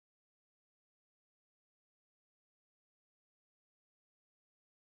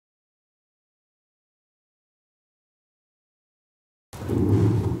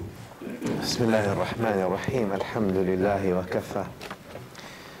بسم الله الرحمن الرحيم. الحمد لله وكفى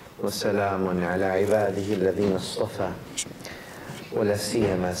وسلام على عباده الذين اصطفى ولا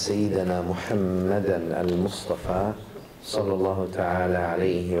سيما سيدنا محمدا المصطفى صلى الله تعالى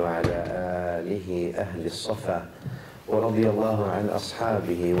عليه وعلى آله أهل الصفا، ورضي الله عن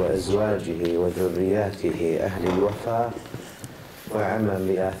أصحابه وأزواجه وذرياته أهل الوفا وعمن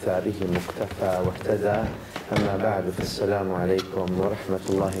بآثاره مقتفى واهتدى. أما بعد، فالسلام عليكم ورحمة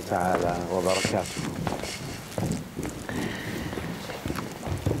الله تعالى وبركاته.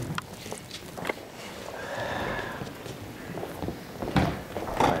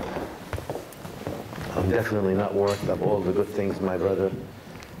 I'm definitely not worth of all the good things my brother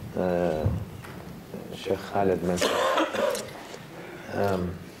Shaykh Khalid mentioned.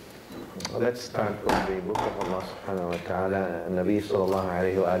 Let's start with the book of Allah subhanahu wa ta'ala. Nabi sallallahu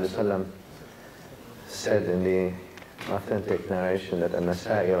alayhi wa sallam said in the authentic narration that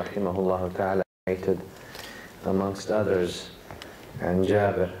An-Nasa'i rahimahullah ta'ala narrated, amongst others, and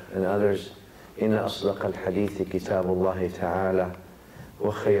Jabir and others, إن أصدق الحديث كتاب الله تعالى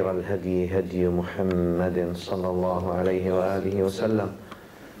وخير الهدي هدي محمد صلى الله عليه وآله وسلم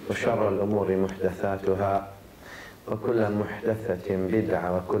وشر الأمور محدثاتها وكل محدثة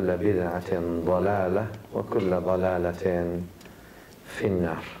بدعة وكل بدعة ضلالة وكل ضلالة في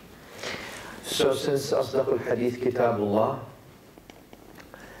النار. So since أصدق الحديث كتاب الله,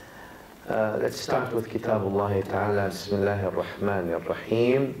 let's start with كتاب الله تعالى. بسم الله الرحمن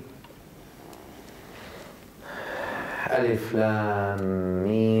الرحيم. ألف لام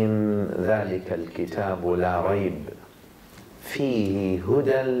ميم ذلك الكتاب لا ريب فيه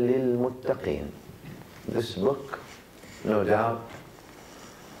هدى للمتقين. This book, no doubt,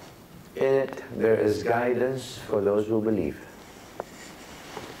 in it there is guidance for those who believe.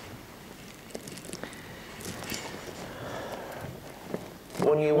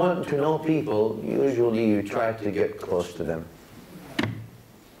 When you want to know people, usually you try to get close to them.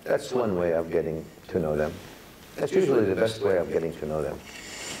 That's one way of getting to know them. That's usually the best way of getting to know them.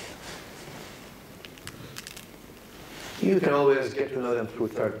 You can always get to know them through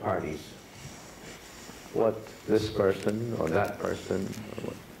third parties. What this person or that person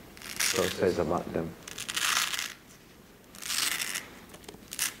or what so says about them.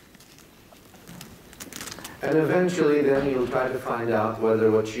 And eventually then you'll try to find out whether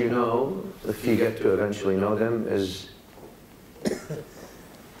what you know, if you get to eventually know them,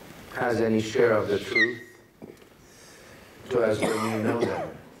 has any share of the truth to as when you know them.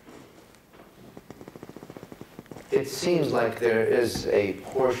 It seems like there is a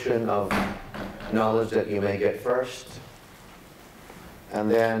portion of knowledge that you may get first, and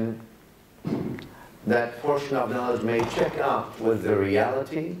then that portion of knowledge may check out with the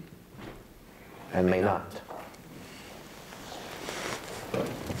reality and may not.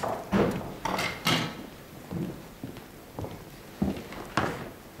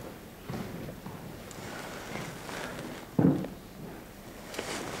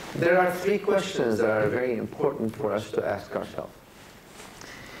 There are three questions that are very important for us to ask ourselves.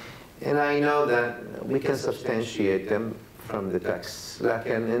 And I know that we can substantiate them from the texts. Like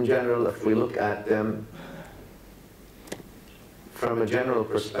in general, if we look at them from a general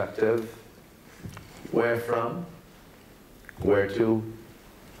perspective, where from, where to,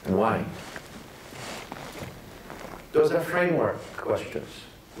 and why? Those are framework questions.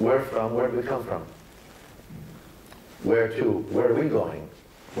 Where from, where do we come from? Where to, where are we going?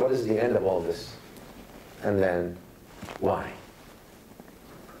 What is the end of all this? And then, why?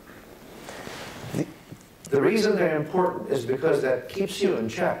 The reason they're important is because that keeps you in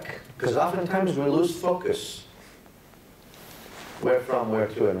check. Because oftentimes we lose focus. Where from, where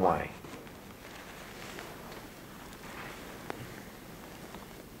to, and why?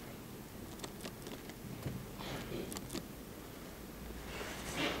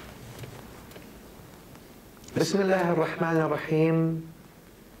 Bismillah ar-Rahman ar-Rahim.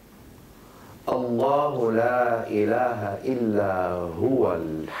 الله لا إله إلا هو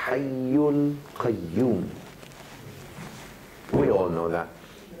الحي القيوم. We all know that.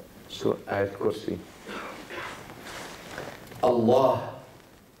 So, ayat kursi. Allah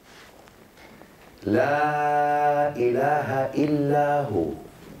لا إله إلا هو.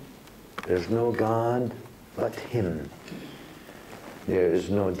 There's no God but Him. There is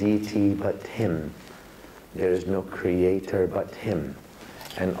no deity but Him. There is no creator but Him.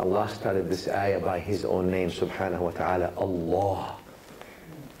 And Allah started this ayah by His own name, subhanahu wa ta'ala, Allah.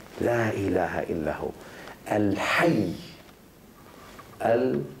 La ilaha illahu. Al-Hayy.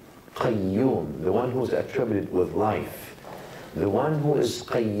 Al-Qayyum. The one who is attributed with life. The one who is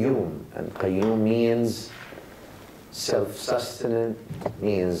Qayyum. And Qayyum means self-sustenant,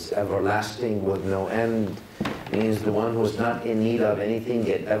 means everlasting with no end, means the one who's not in need of anything,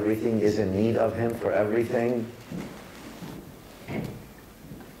 yet everything is in need of him for everything.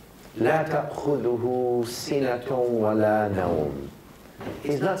 لا تأخذه سنة ولا نوم.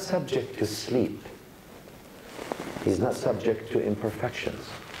 He's not subject to sleep. He's not subject to imperfections.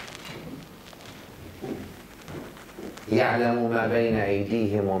 يعلم ما بين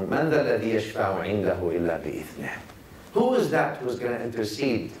أيديهم ومن ذا الذي يشفع عنده إلا بإذنه. Who is that who's going to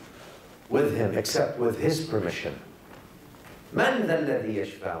intercede with him except with his permission? من ذا الذي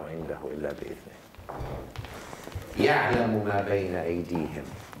يشفع عنده إلا بإذنه. يعلم ما بين أيديهم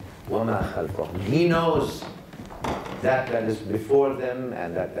وما خلفهم. He knows that is before them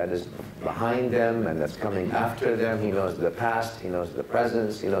and that is behind them and that's coming after them. He knows the past, he knows the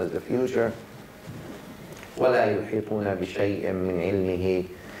present, he knows the future. ولا يحيطون بشيء من علمه.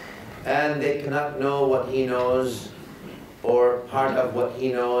 And they cannot know what he knows or part of what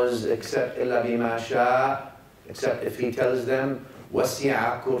he knows except إلا بما شاء, except if he tells them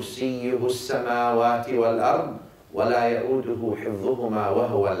وسع كرسيه السماوات والأرض ولا يؤوده حفظهما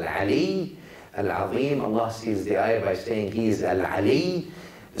وهو العلي العظيم. Allah seals the ayah by saying he is al-Ali,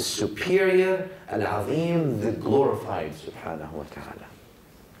 the superior, al-Azim, the glorified, subhanahu wa ta'ala.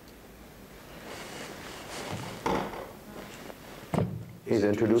 He's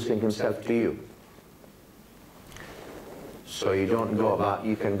introducing himself to you. So you don't go about,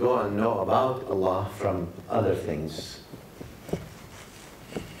 you can go and know about Allah from other things.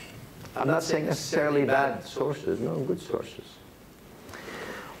 I'm not saying necessarily bad sources, no, good sources.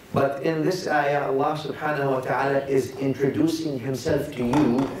 But in this ayah, Allah subhanahu wa ta'ala is introducing himself to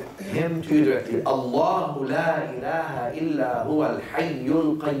you, him to you directly. Allahu la ilaha illa huwa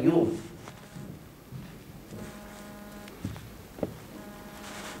al-hayyul qayyum.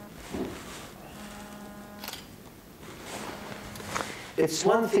 It's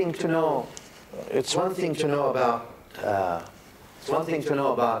one thing to know about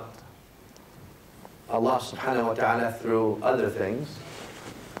Allah subhanahu wa ta'ala through other things.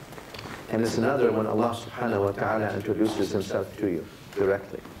 And it's another when Allah subhanahu wa ta'ala introduces himself to you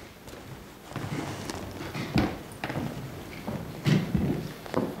directly.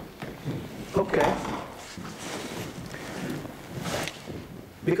 Okay.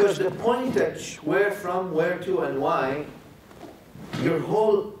 Because the point that where from, where to, and why, your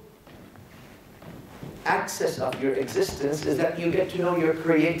whole access of your existence is that you get to know your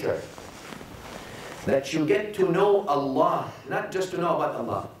Creator. That you get to know Allah, not just to know about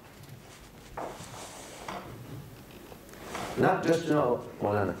Allah. Not just to know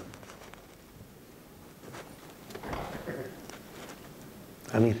Maulana.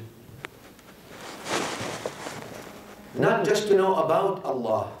 Amir. Not just to know about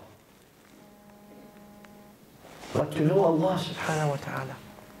Allah, but to know Allah subhanahu wa ta'ala.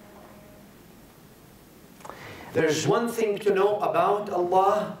 There's one thing to know about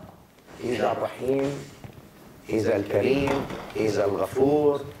Allah. He's al-Rahim, He's al-Kareem, He's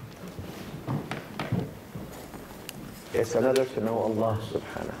al-Ghafoor. It's another to know Allah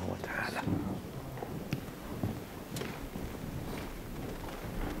subhanahu wa ta'ala.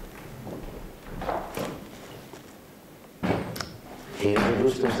 He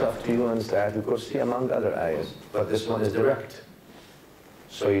introduced himself to you in Ayat al-Kursi among other ayahs, but this one is direct.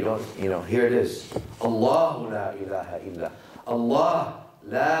 So you don't, here it is. Allahu la ilaha illa. Allah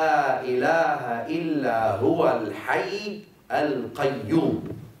la ilaha illa huwa al-hayy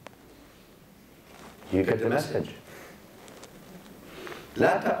al-qayyum. You get the message.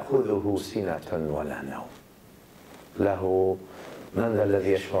 لا تأخذه سنة ولا نوم له من ذا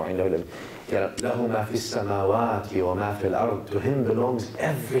الذي يشفع عنده له ما في السماوات وما في الأرض. To him belongs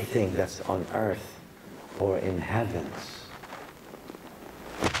everything that's on earth or in heavens.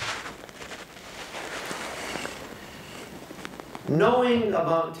 Knowing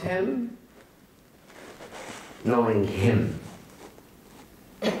about him, knowing him.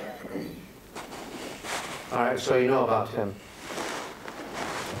 All right, so you know about him.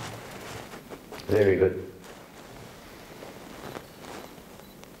 Very good.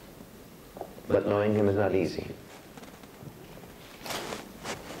 But knowing him is not easy.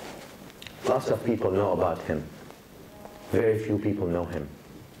 Lots of people know about him. Very few people know him.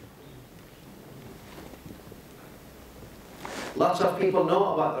 Lots of people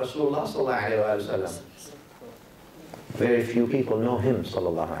know about Rasulullah sallallahu alayhi wa sallam. Very few people know him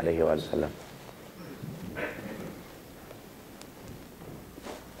sallallahu alayhi wa sallam.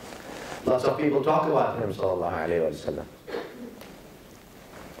 Lots of people talk about him sallallahu alayhi wa sallam.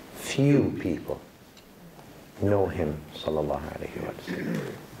 Few people know him sallallahu alayhi wa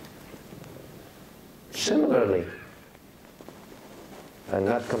sallam. Similarly, and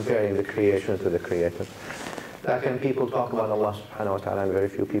not comparing the creation to the creator. That when people talk about Allah subhanahu wa ta'ala, and very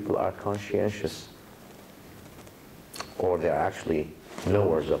few people are conscientious, or they're actually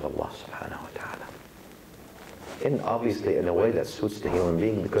knowers of Allah subhanahu wa ta'ala. And obviously in a way that suits the human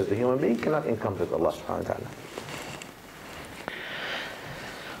being, because the human being cannot encompass Allah subhanahu wa ta'ala.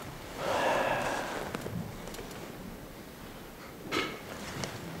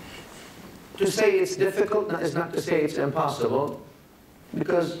 To say it's difficult is not to say it's impossible,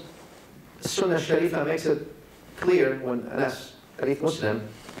 because Sunnah Sharifa makes it clear when Anas, Hadith Muslim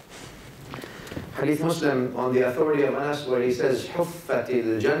on the authority of Anas, where he says, حُفَّتِ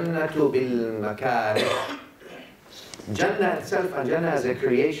الْجَنَّةُ بِالْمَكَارِهِ. Jannah itself, and Jannah as a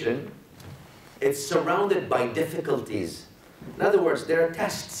creation, it's surrounded by difficulties. In other words, there are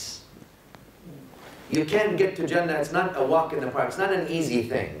tests. You can't get to Jannah, it's not a walk in the park, it's not an easy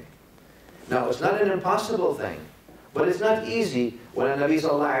thing. Now, it's not an impossible thing, but it's not easy when a Nabi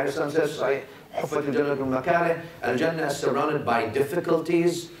sallallahu alayhi wa sallam says, حُفَّتِ الْجَنَّةُ بِالْمَكَارِهِ, and Jannah is surrounded by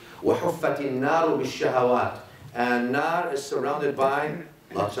difficulties, وَحُفَّتِ النَّارُ بِالشَّهَوَاتِ, and Nar is surrounded by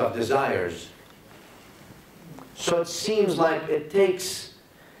lots of desires. So it seems like it takes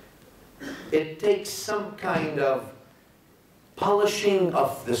some kind of polishing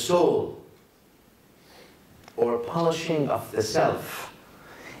of the soul, or polishing of the self,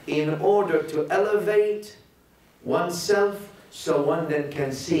 in order to elevate oneself so one then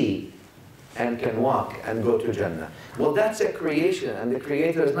can see and can walk and go to Jannah. Well, that's a creation, and the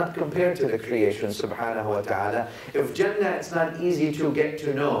Creator is not compared to the creation, subhanahu wa ta'ala. If Jannah, it's not easy to get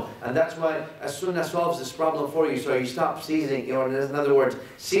to know, and that's why as-Sunnah solves this problem for you, so you stop seizing, or in other words,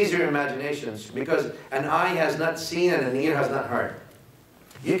 seize your imaginations, because an eye has not seen and an ear has not heard.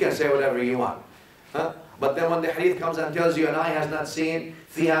 You can say whatever you want. Huh? But then when the hadith comes and tells you an eye has not seen,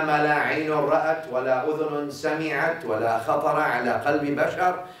 فِيهَا مَا لَا عَيْنٌ رَأَتْ وَلَا أُذُنٌ سَمِعَتْ وَلَا خَطَرَ عَلَى قَلْبِ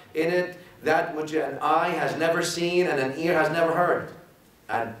بَشَرٍ, in it, that which an eye has never seen and an ear has never heard,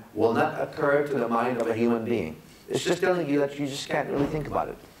 and will not occur to the mind of a human being. It's just telling you that you just can't really think about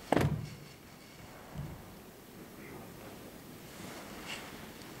it.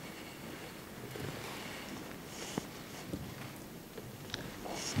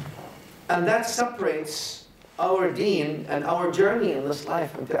 And that separates our deen and our journey in this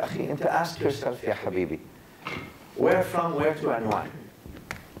life. And to ask yourself, Ya Habibi, where from, where to, and why?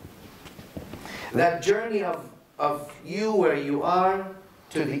 That journey of you where you are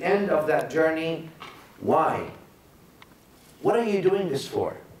to the end of that journey, why? What are you doing this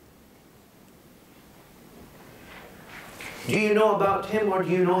for? Do you know about him, or do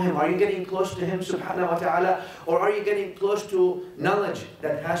you know him? Are you getting close to him, subhanahu wa ta'ala, or are you getting close to knowledge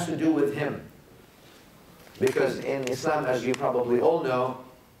that has to do with him? Because in Islam, as you probably all know,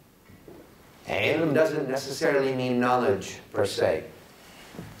 ilm doesn't necessarily mean knowledge per se.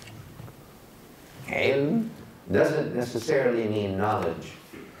 Ilm doesn't necessarily mean knowledge.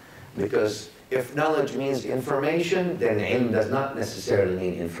 Because if knowledge means information, then ilm does not necessarily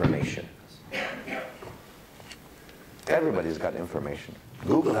mean information. Everybody's got information.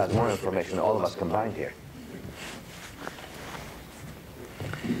 Google has more information than all of us combined here.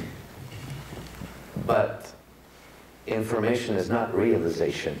 But information is not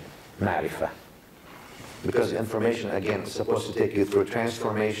realization, ma'rifah. Because information, again, is supposed to take you through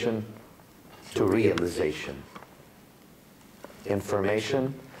transformation to realization.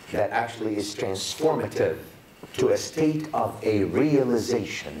 Information that actually is transformative to a state of a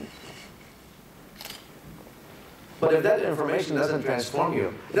realization. But if that information doesn't transform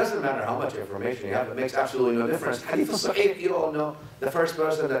you, it doesn't matter how much information you have, it makes absolutely no difference. Hadith al-Sahih, you all know, the first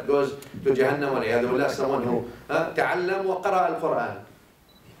person that goes to Jahannam, wal'iyadhu billah, someone who ta'allam wa qara al-Qur'an.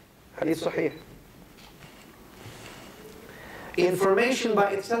 Hadith Sahih. Information by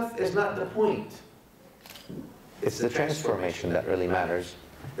itself is not the point. It's the transformation that really matters.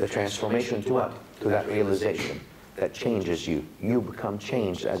 The transformation to what? To that realization that changes you. You become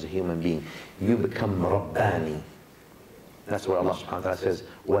changed as a human being. You become Rabbani. That's where Allah subhanahu wa ta'ala says,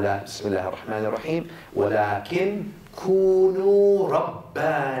 وَلَا بِسْمِ اللَّهِ الرَّحْمَنِ الرَّحِيمِ وَلَكِنْ كُونُوا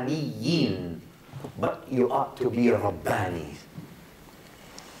رَبَّانِيِّينَ. But you ought to be Rabbani.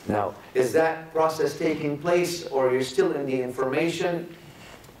 Now, is that process taking place, or you're still in the information?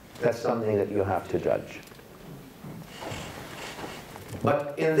 That's something that you have to judge.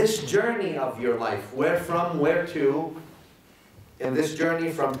 But in this journey of your life, where from, where to, in this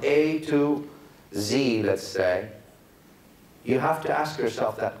journey from A to Z, let's say, you have to ask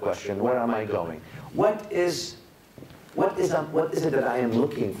yourself that question: where am I going? What is it that I am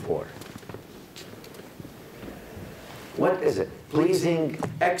looking for? What is it? Pleasing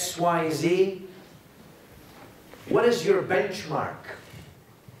X, Y, Z? What is your benchmark?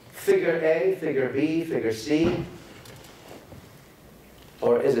 figure A, figure B, figure C?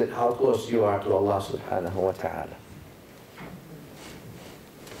 Or is it how close you are to Allah subhanahu wa ta'ala?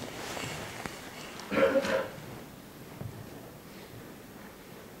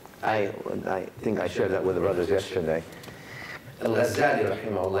 I think I shared that with the brothers yesterday. Al-Ghazali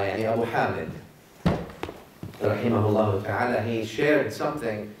rahimahullah, yani Abu Hamid rahimahullah ta'ala, he shared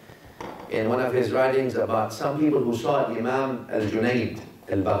something in one of his writings about some people who saw Imam al-Junayd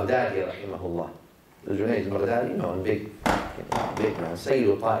al-Baghdadi rahimahullah. Al-Junayd al-Baghdadi, you know, big man,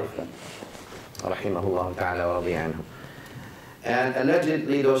 Sayyidu Ta'ifa rahimahullah ta'ala wa radiya anhu. And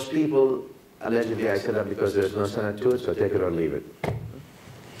allegedly those people, allegedly I said that because there's no sanad to it, so take it or leave it.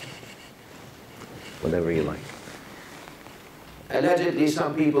 Whatever you like. Allegedly,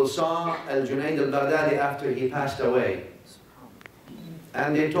 some people saw al-Junayd al-Baghdadi after he passed away.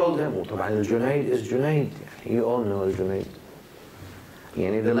 And they told him, oh, al-Junayd is Junayd. You all know al-Junayd.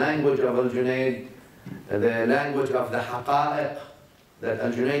 The language of al-Junayd, the language of the haqa'iq that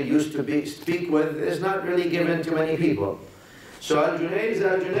al-Junayd used to speak with is not really given to many people. So al-Junayd is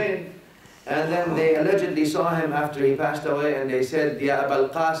al-Junayd. And then they allegedly saw him after he passed away, and they said, Ya Abul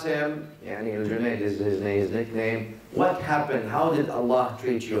Qasim, al-Junayd is his nickname. What happened? How did Allah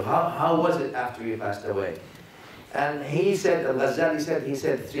treat you? How was it after you passed away? And he said, Al-Ghazali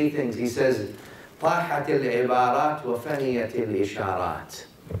said three things. He says, طاحت العبارات وفنيت الإشارات.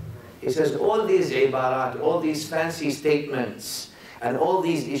 He says, all these ibarat, all these fancy statements, and all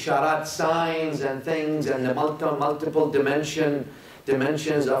these isharat, signs and things, and the multiple dimensions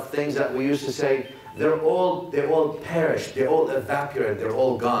of things that we used to say, they're all perished, they're all evaporated, they're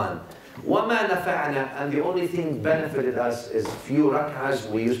all gone. وَمَا نَفَعْنَا, and the only thing benefited us is few rak'ahs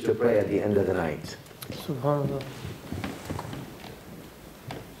we used to pray at the end of the night. SubhanAllah.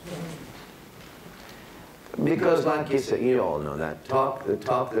 Because like you said, you all know that, talk the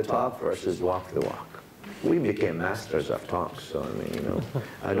talk versus walk the walk. We became masters of talk, so I mean,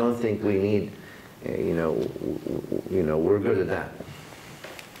 I don't think we need, we're good at that.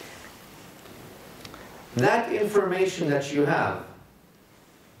 That information that you have,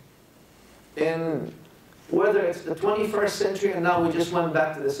 in whether it's the 21st century, and now we just went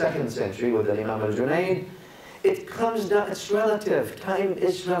back to the 2nd century with Imam al-Junayd, it comes down, it's relative. Time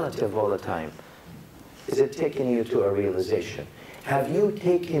is relative all the time. Is it taking you to a realization? Have you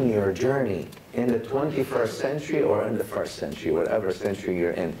taken your journey in the 21st century or in the 1st century, whatever century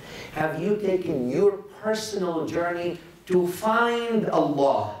you're in? Have you taken your personal journey to find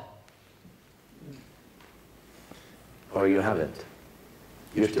Allah? Or you haven't?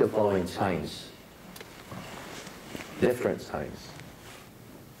 You're still following signs. Different signs.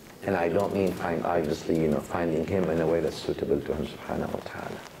 And I don't mean obviously, finding Him in a way that's suitable to Him, subhanahu wa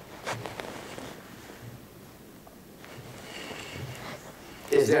ta'ala.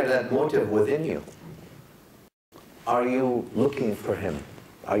 Is there that motive within you? Are you looking for Him?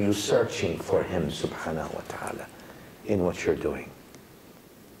 Are you searching for Him, subhanahu wa ta'ala, in what you're doing?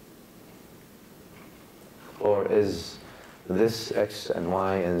 Or is this X and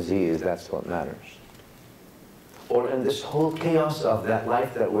Y and Z, that's what matters? Or in this whole chaos of that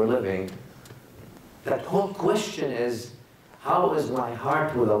life that we're living, that whole question is, how is my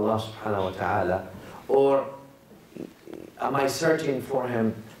heart with Allah subhanahu wa ta'ala? Or am I searching for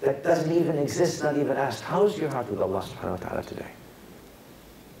Him that doesn't even exist, not even asked? How is your heart with Allah subhanahu wa ta'ala today?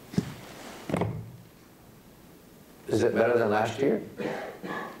 Is it better than last year?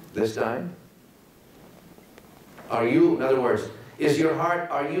 This time? Are you, in other words, is your heart,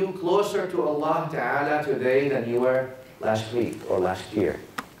 are you closer to Allah Ta'ala today than you were last week or last year?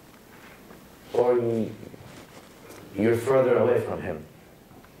 Or you're further away from Him?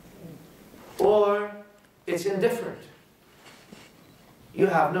 Or it's indifferent. You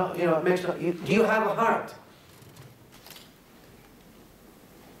have no, it makes no, do you have a heart?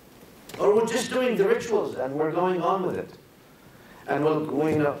 Or we're just doing the rituals and we're going on with it. And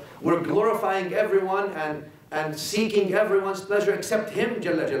we're glorifying everyone and seeking everyone's pleasure except Him,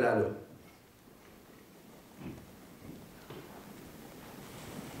 Jalla Jalaluhu.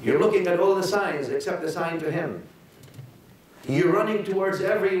 You're looking at all the signs except the sign to Him. You're running towards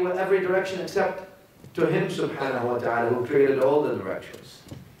every direction except to Him, subhanahu wa ta'ala, who created all the directions.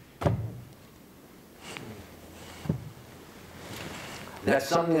 That's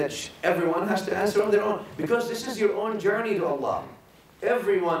something that everyone has to answer on their own, because this is your own journey to Allah.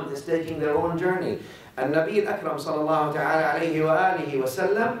 Everyone is taking their own journey. And Nabi al-Akram sallallahu ta'ala alayhi wa alihi wa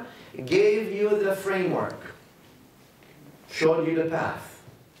sallam gave you the framework, showed you the path,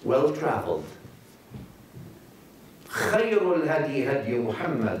 well traveled. خَيْرُ الْهَدِي هَدْيُ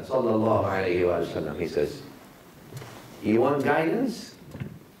مُحَمَّدٍ sallallahu alayhi wa sallam. He says, you want guidance?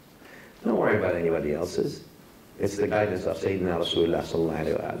 Don't worry about anybody else's. It's the guidance of Sayyidina Rasulullah sallallahu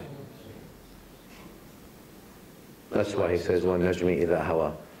alayhi wa alayhi. That's why he says, وَالنَّجْمِ إِذَا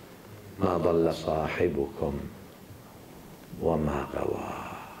هَوَى مَا ضَلَّ صَاحِبُكُمْ وَمَا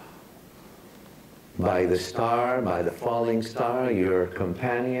غَوَى. By the star, by the falling star, your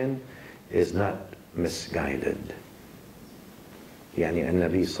companion is not misguided. Yani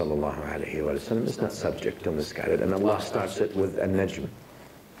an-Nabi sallallahu alayhi wa sallam is not subject to misguided. And Allah starts it with an-Najm,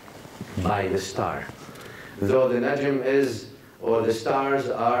 by the star. Though the Najm is, or the stars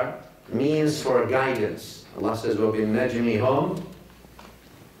are means for guidance. Allah says, وَبِالنَّجْمِ هُمْ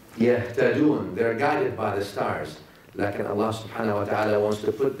يَهْتَدُونَ. They're guided by the stars. Like Allah subhanahu wa ta'ala wants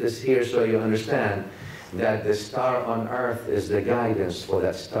to put this here so you understand that the star on earth is the guidance for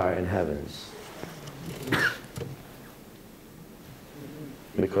that star in heavens.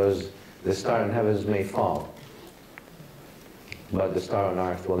 Because the star in heavens may fall, but the star on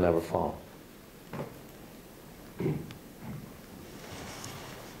earth will never fall.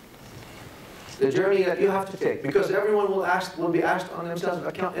 The journey that you have to take, because everyone will be asked on themselves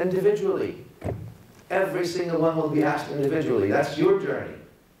account individually. Every single one will be asked individually. That's your journey.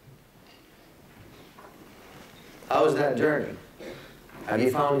 How is that journey? Have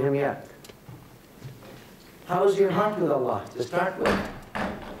you found Him yet? How is your heart with Allah to start with?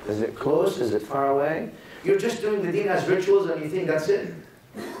 Is it close? Is it far away? You're just doing the deen as rituals and you think that's it?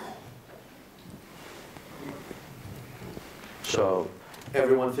 So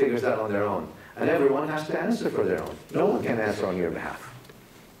everyone figures that on their own. And everyone has to answer for their own. No one can answer on your behalf.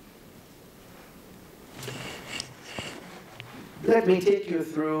 Let me take you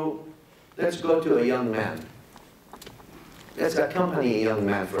through, let's go to a young man. Let's accompany a young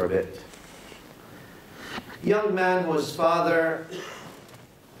man for a bit. Young man whose father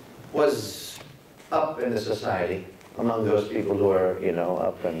was up in the society, among those people who are, you know,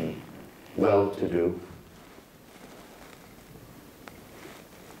 up and well-to-do.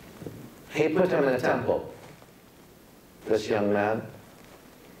 He put him in a temple, this young man.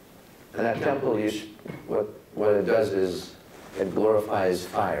 And that temple, what it does is it glorifies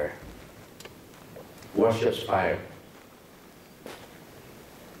fire, worships fire.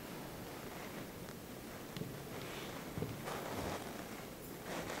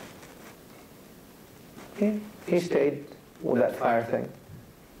 He stayed with that fire thing.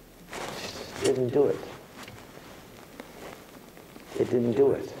 Just didn't do it. It didn't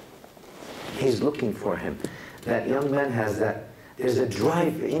do it. He's looking for him. That young man has that, there's a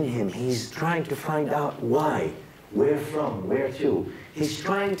drive in him. He's trying to find out why, where from, where to. He's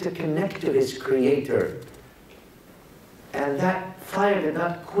trying to connect to his Creator. And that fire did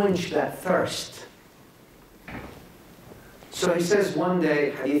not quench that thirst. So he says one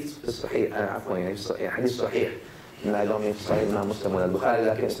day, hadith sahih, hadith sahih. And I don't mean sahih Imam Muslim and al-Bukhari,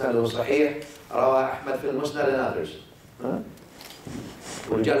 لكن إسناده صحيح. رواه أحمد في المسند and others.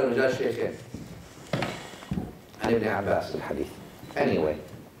 ورجال رجال شيخين. عن ابن عباس الحديث. Anyway.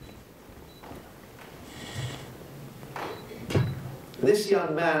 This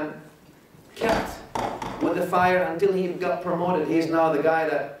young man kept with the fire until he got promoted. He's now the guy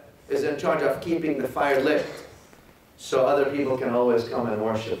that is in charge of keeping the fire lit, so other people can always come and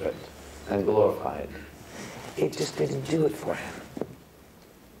worship it and glorify it. It just didn't do it for him.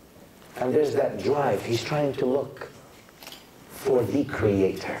 And there's that drive. He's trying to look for the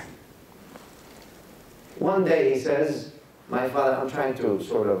Creator. One day he says, my father, I'm trying to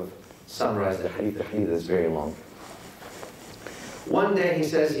sort of summarize the hadith. The hadith is very long. One day he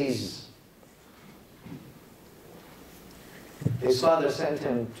says his father sent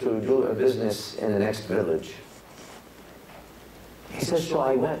him to do a business in the next village. He says, so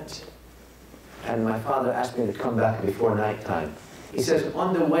I went. And my father asked me to come back before nighttime. He says,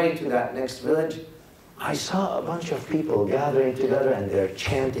 on the way to that next village, I saw a bunch of people gathering together and they're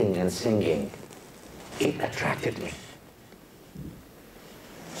chanting and singing. It attracted me.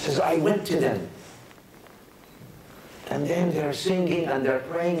 He says, I went to them. And then they're singing and they're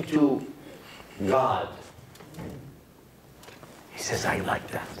praying to God. He says, I like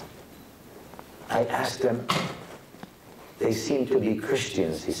that. I asked them, they seem to be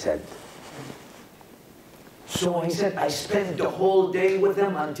Christians, he said. So he said, I spent the whole day with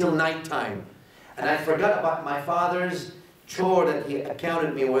them until nighttime. And I forgot about my father's chore that he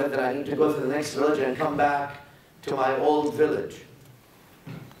accounted me with, that I need to go to the next village and come back to my old village.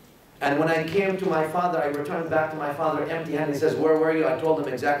 And when I came to my father, I returned back to my father empty-handed. He says, where were you? I told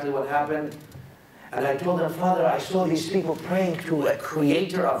him exactly what happened. And I told him, Father, I saw these people praying to a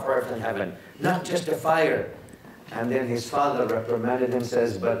Creator of earth and heaven, not just a fire. And then his father reprimanded him,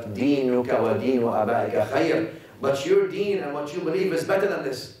 says, but deenuka wa deenu abaika khayr. But your deen and what you believe is better than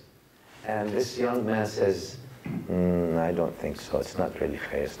this. And this young man says, I don't think so. It's not really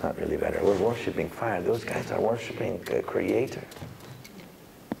khair. It's not really better. We're worshipping fire. Those guys are worshipping the Creator.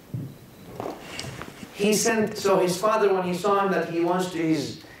 He sent, so his father, when he saw him that he wants to,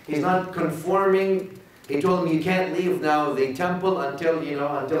 he's not conforming, he told him, you can't leave now the temple until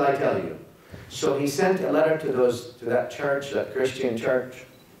I tell you. So he sent a letter to that church, that Christian church.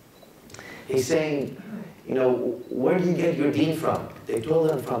 He's saying, where do you get your deen from? They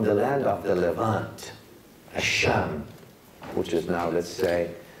told him from the land of the Levant, Sham, which is now, let's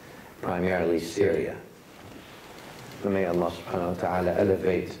say, primarily Syria. May Allah subhanahu wa ta'ala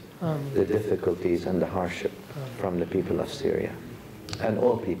elevate the difficulties and the hardship from the people of Syria and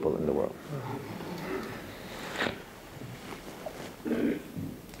all people in the world.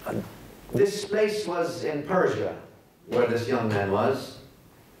 This place was in Persia, where this young man was,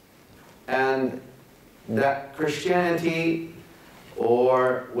 and that Christianity,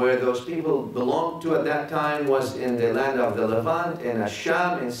 or where those people belonged to at that time, was in the land of the Levant, in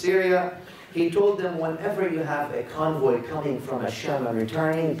Asham, in Syria. He told them, whenever you have a convoy coming from Asham and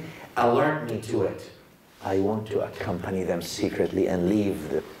returning, alert me to it. I want to accompany them secretly and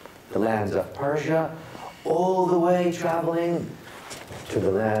leave the lands of Persia, all the way traveling to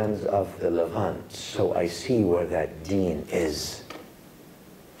the lands of the Levant. So I see where that deen is.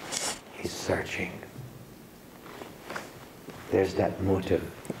 He's searching. There's that motive.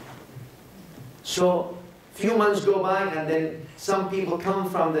 So few months go by, and then some people come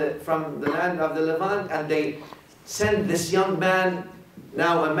from the land of the Levant, and they send this young man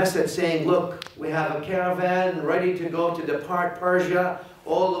now a message saying, look, we have a caravan ready to go to depart Persia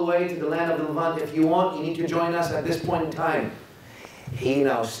all the way to the land of the Levant. If you want, you need to join us at this point in time. He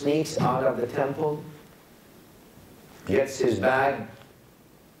now sneaks out of the temple, gets his bag,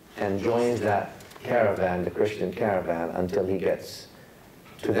 and joins that caravan, the Christian caravan, until he gets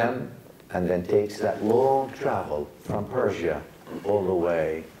to them, and then takes that long travel from Persia all the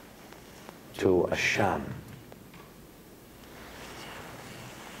way to Asham.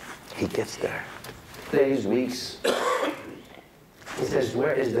 He gets there. Days, weeks. He says,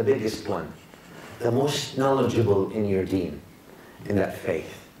 where is the biggest one? The most knowledgeable in your deen, in that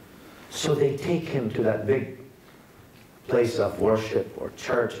faith. So they take him to that big place of worship or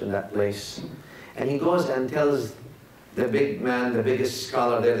church in that place. And he goes and tells the big man, the biggest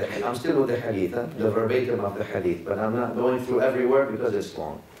scholar there, I'm still with the hadith, the verbatim of the hadith, but I'm not going through every word because it's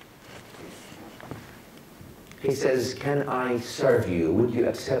long. He says, can I serve you? Would you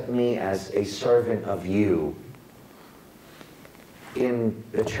accept me as a servant of you in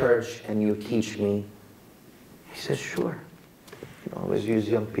the church, and you teach me? He says, sure. You always use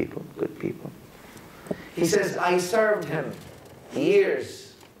young people, good people. He says, I served him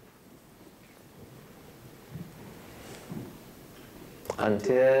years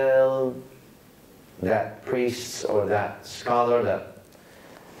until that priest or that scholar, that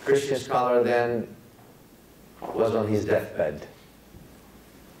Christian scholar then, was on his deathbed.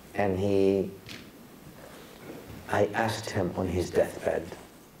 And I asked him on his deathbed,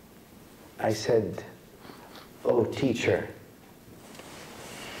 I said, oh teacher,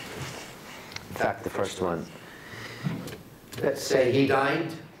 in fact the first one, let's say he died,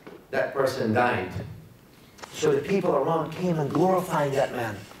 that person died. So the people around came and glorifying that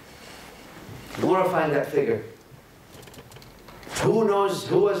man, glorifying that figure. Who knows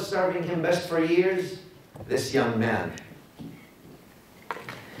who was serving him best for years? This young man.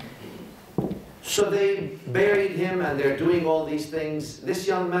 So they buried him, and they're doing all these things. This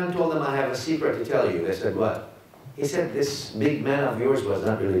young man told them, I have a secret to tell you. They said, what? He said, this big man of yours was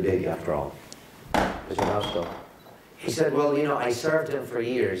not really big after all. He said, well, I served him for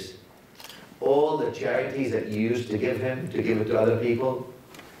years. All the charities that you used to give him, to give it to other people,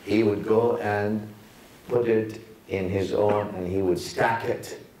 he would go and put it in his own, and he would stack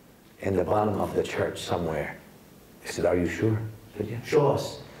it in the bottom of the church somewhere. He said, are you sure? I said, yeah, show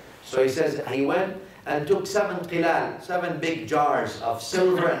us. So he says, he went and took 7 qilal, 7 big jars of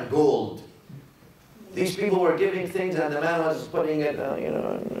silver and gold. These people were giving things, and the man was putting it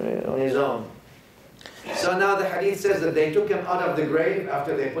on his own. So now the hadith says that they took him out of the grave.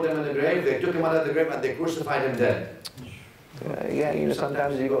 After they put him in the grave, they took him out of the grave and they crucified him dead. Yeah,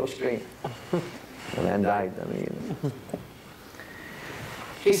 sometimes you go extreme. The man died.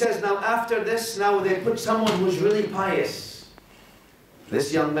 He says, now after this, now they put someone who's really pious.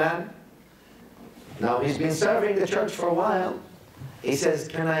 This young man, now he's been serving the church for a while. He says,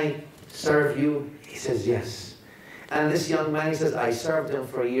 can I serve you? He says, yes. And this young man, he says, I served him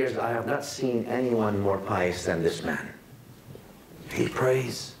for years. I have not seen anyone more pious than this man. He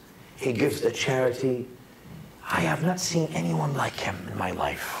prays. He gives the charity. I have not seen anyone like him in my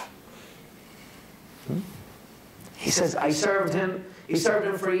life. He says, I served him. He served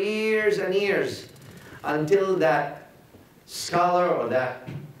him for years and years until that scholar or that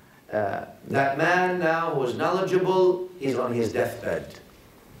man now who is knowledgeable, he's on his deathbed.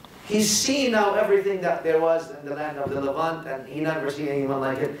 He's seen now everything that there was in the land of the Levant, and he never seen anyone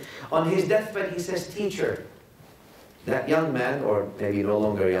like it. On his deathbed, he says, teacher, that young man, or maybe no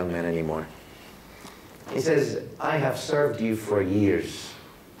longer a young man anymore, he says, I have served you for years.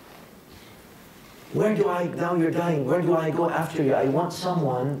 Where do I, now you're dying, where do I go after you? I want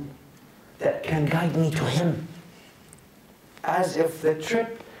someone that can guide me to him. As if the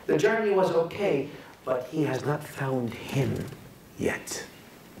journey was okay, but he has not found him yet.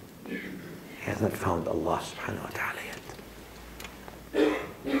 He has not found Allah subhanahu wa ta'ala yet.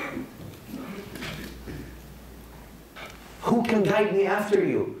 Who can guide me after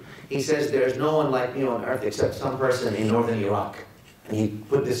you? He says, there's no one like me on earth except some person in northern Iraq. And he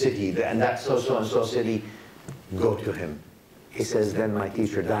put the city, and that so-and-so city, go to him. He says, then my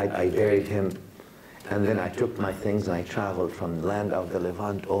teacher died, I buried him, and then I took my things and I traveled from the land of the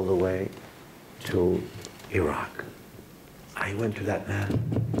Levant all the way to Iraq. I went to that man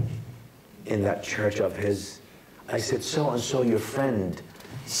in that church of his. I said, so-and-so, your friend,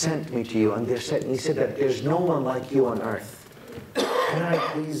 sent me to you, and he said that there's no one like you on earth. Can I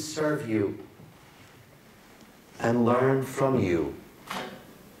please serve you and learn from you?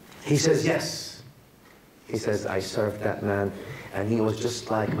 He says, yes. He says, I served that man, and he was just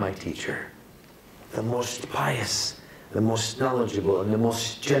like my teacher. The most pious, the most knowledgeable, and the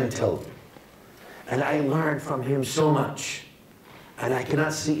most gentle. And I learned from him so much. And I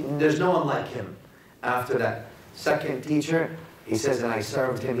cannot see, there's no one like him. After that second teacher, he says, and I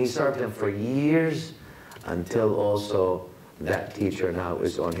served him. He served him for years until also that teacher now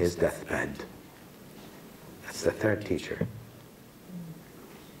is on his deathbed. That's the third teacher.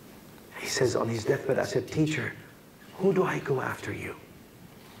 He says on his deathbed, I said, teacher, who do I go after you?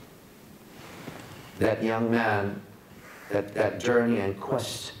 That young man, that journey and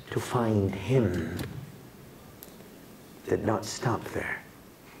quest to find him did not stop there.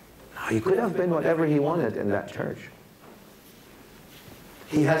 Now, he could have been whatever he wanted in that church.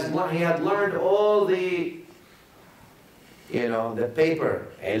 He had learned all the, the paper,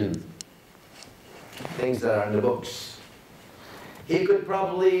 ilm, things that are in the books. He could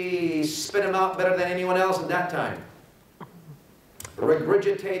probably spit them out better than anyone else at that time.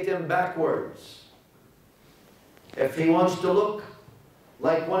 Regurgitate them backwards. If he wants to look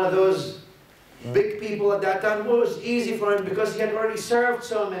like one of those big people at that time, it was easy for him because he had already served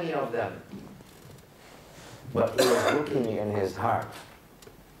so many of them. But he was looking in his heart.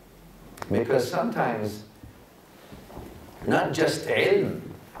 Because sometimes, not just ilm,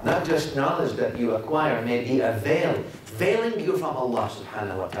 not just knowledge that you acquire may be a veil, veiling you from Allah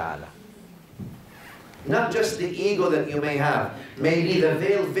subhanahu wa ta'ala. Not just the ego that you may have, may be the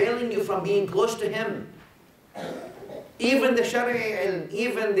veil veiling you from being close to Him. Even the shari'i ilm,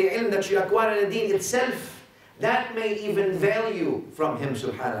 even the ilm that you acquire in the deen itself, that may even veil you from Him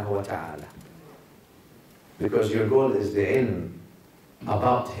subhanahu wa ta'ala. Because your goal is the ilm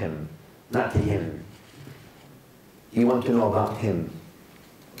about Him, not Him. You want to know about Him.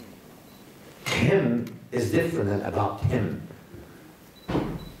 Him is different than about Him.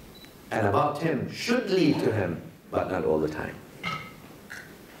 And about Him should lead to Him, but not all the time.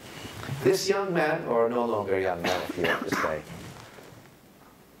 This young man, or no longer young man if you want to say,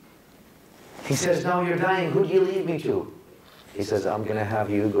 he says, now you're dying, who do you leave me to? He says, I'm going to have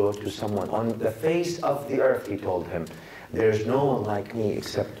you go to someone on the face of the earth, he told him. There's no one like me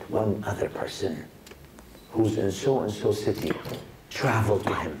except one other person who's in so-and-so city. Travel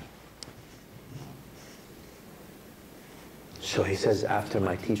to him. So he says, after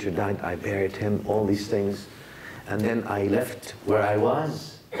my teacher died, I buried him, all these things. And then I left where I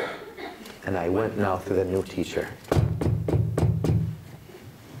was, and I went now to the new teacher.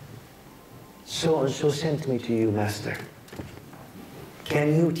 So-and-so sent me to you, Master.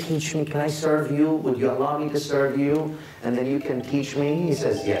 Can you teach me? Can I serve you? Would you allow me to serve you? And then you can teach me? He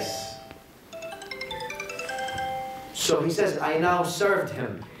says, yes. So he says, I now served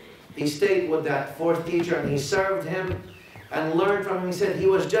him. He stayed with that fourth teacher, and he served him and learned from him. He said he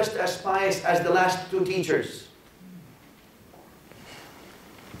was just as pious as the last two teachers.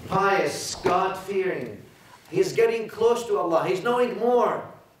 Pious, God-fearing. He's getting close to Allah. He's knowing more.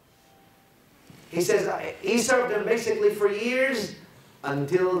 He says he served him basically for years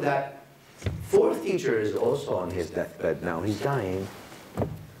until that fourth teacher is also on his deathbed now. He's dying.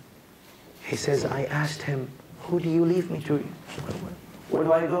 He says, I asked him, who do you leave me to? Where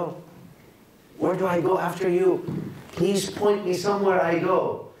do I go? Where do I go after you? Please point me somewhere I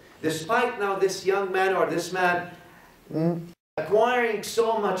go. despite now this young man or this man acquiring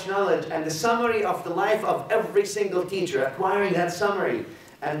so much knowledge, and the summary of the life of every single teacher, acquiring that summary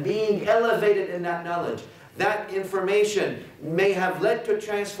and being elevated in that knowledge, that information may have led to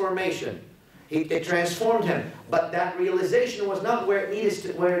transformation. It transformed him, but that realization was not where it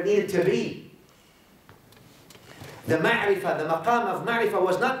needed to be. The ma'rifah, the maqam of ma'rifah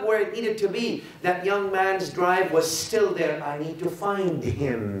was not where it needed to be. That young man's drive was still there. I need to find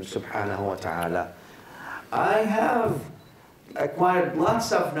him, subhanahu wa ta'ala. I have acquired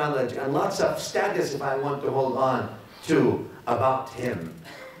lots of knowledge and lots of status, if I want to hold on to, about him.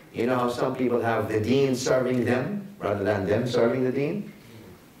 You know how some people have the deen serving them rather than them serving the deen?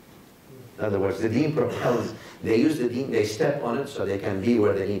 In other words, the deen propels, they use the deen, they step on it so they can be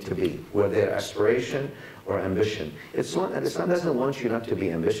where they need to be, where their aspiration or ambition. Islam doesn't want you not to be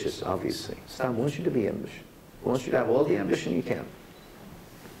ambitious, obviously. Islam wants you to be ambitious. It wants you to have all the ambition you can.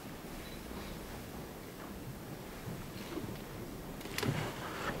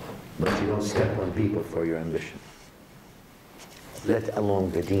 But you don't step on people for your ambition, let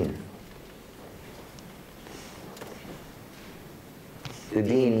alone the deen. The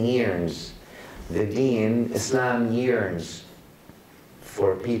deen yearns, Islam yearns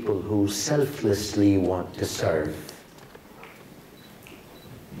for people who selflessly want to serve.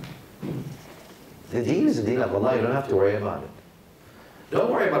 The deen is the deen of Allah, you don't have to worry about it.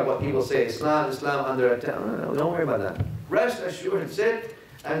 Don't worry about what people say, Islam under attack. No, don't worry about that. Rest assured, sit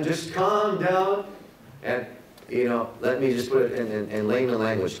and just calm down and, you know, let me just put it in layman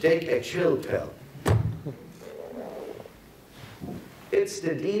language. Take a chill pill. It's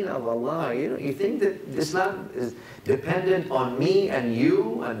the deen of Allah. You know, you think that Islam is dependent on me and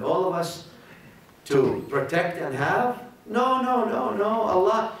you and all of us to protect and have? No, no, no, no.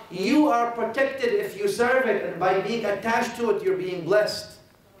 Allah, you are protected if you serve it, and by being attached to it, you're being blessed.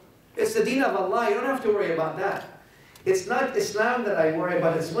 It's the deen of Allah. You don't have to worry about that. It's not Islam that I worry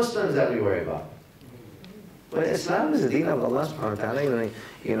about, it's Muslims that we worry about. But Islam is the deen of Allah subhanahu wa ta'ala.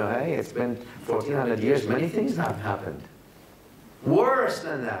 You know, hey, it's been 1400 years, many things have happened. Worse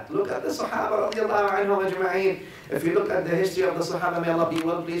than that. Look at the Sahaba radiallahu anhum ajma'in. If you look at the history of the Sahaba, may Allah be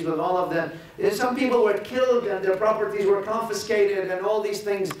well pleased with all of them. Some people were killed and their properties were confiscated and all these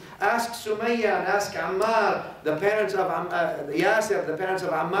things. Ask Sumayya and ask Ammar, the parents of Yasir, the parents of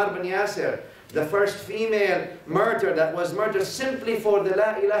Ammar bin Yasir. The first female murdered that was murdered simply for the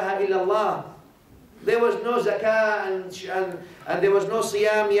La ilaha illallah. There was no zakah and there was no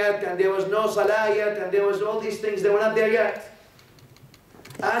siyam yet, and there was no salah yet, and there was all these things, they were not there yet.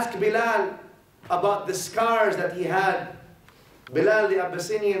 Ask Bilal about the scars that he had. Bilal, the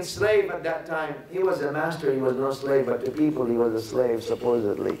Abyssinian slave at that time, he was a master, he was no slave, but to people he was a slave,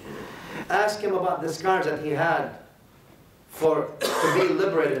 supposedly. Ask him about the scars that he had to be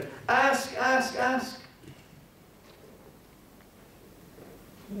liberated. Ask.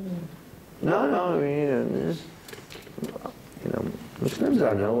 No, I mean, Muslims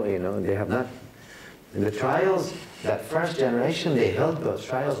are they have not, in the trials, that first generation, they held those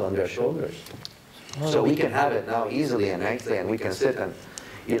trials on their shoulders. So we can have it now easily and nicely, and we can sit and,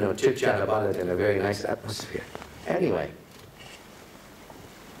 chit-chat about it in a very nice atmosphere. Anyway,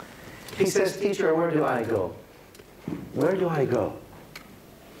 he says, teacher, where do I go? Where do I go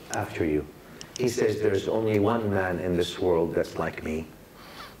after you? He says, there's only one man in this world that's like me.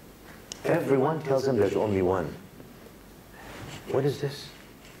 Everyone tells him there's only one. What is this?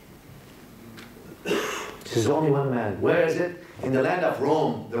 There's only one man. Where is it? In the land of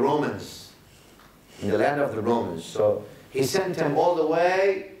Rome, the Romans. In the land of the Romans. So he sent him all the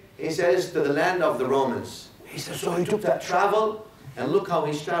way, he says, to the land of the Romans. He says, so he took that travel, and look how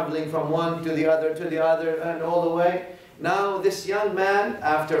he's traveling from one to the other, and all the way. Now this young man,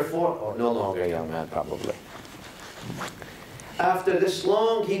 after no longer a young man probably. After this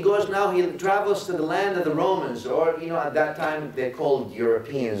long, he travels to the land of the Romans, or, at that time they called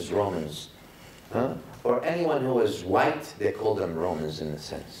Europeans Romans. Or anyone who was white, they called them Romans in a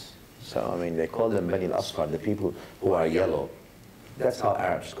sense. So, I mean, they called them Bani al-Asfar, the people who are yellow. That's how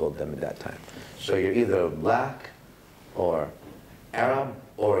Arabs called them at that time. So you're either black, or Arab,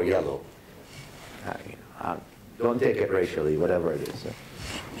 or yellow. Don't take it racially, whatever it is.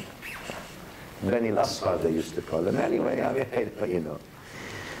 Bani al-Asfar, they used to call them. Anyway, I mean,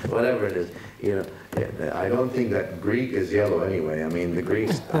 whatever it is. I don't think that Greek is yellow anyway. I mean, the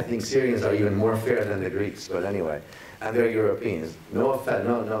Greeks, I think Syrians are even more fair than the Greeks, but anyway. And they're Europeans. No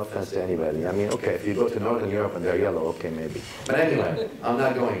offense to anybody. I mean, okay, if you go to Northern Europe and they're yellow, okay, maybe. But anyway, I'm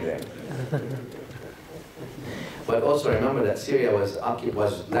not going there. But also remember that Syria was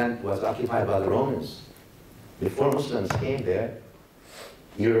occupied by the Romans. Before Muslims came there,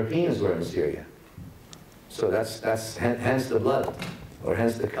 Europeans were in Syria. So that's hence the blood, or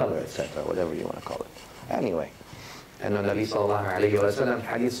hence the color, etc., whatever you want to call it. Anyway, and the Nabi sallallahu alayhi wa sallam,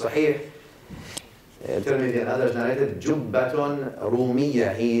 hadith sahih, Tirmidhi and others narrated, jubbatun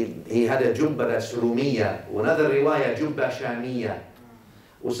rumiyya. He had a jubba that's rumiyya. Another riwayah, jubba shamiyya.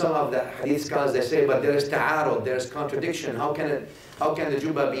 Well, some of the hadith scholars, they say, but there is ta'arud, there is contradiction. How can the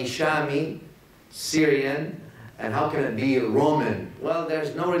jubba be Shami, Syrian, and how can it be Roman? Well,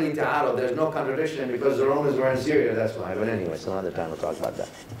 there's no really ta'arud, there's no contradiction because the Romans were in Syria, that's why. But anyway, some other time we'll talk about that.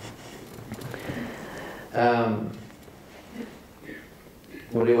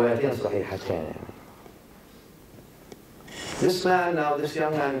 وروايتين صحيحتين. This man now, this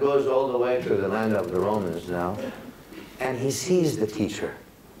young man goes all the way to the land of the Romans now, and he sees the teacher.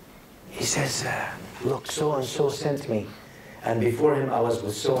 He says, look, so-and-so sent me, and before him I was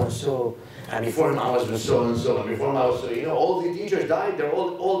with so-and-so, and before him I was with so-and-so, and before him I was so, you know, all the teachers died, they're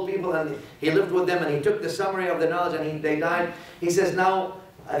all old people, and he lived with them, and he took the summary of the knowledge, and they died. He says, now,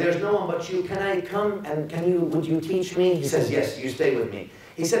 there's no one but you, can I come, and would you teach me? He says, yes, you stay with me.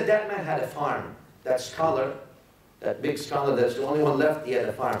 He said that man had a farm, that scholar, that big scholar, that's the only one left, he had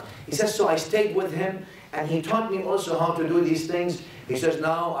a farm. He says, so I stayed with him, and he taught me also how to do these things. He says,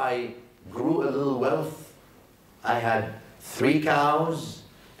 now I grew a little wealth. I had 3 cows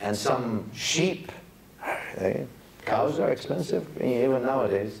and some sheep. Cows are expensive, even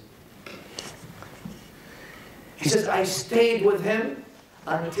nowadays. He says, I stayed with him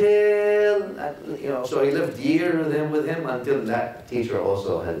until, so he lived years with him until that teacher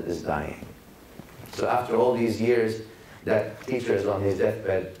also is dying. So after all these years, that teacher is on his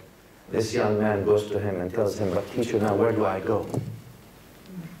deathbed. This young man goes to him and tells him, but teacher, now where do I go?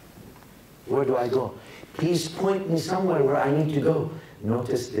 Where do I go? Please point me somewhere where I need to go.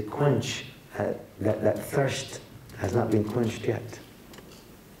 Notice the quench, that thirst has not been quenched yet.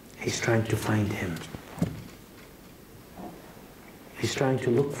 He's trying to find him. He's trying to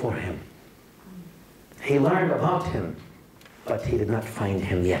look for him. He learned about him, but he did not find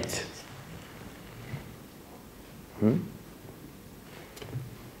him yet.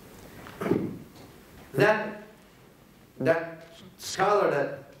 That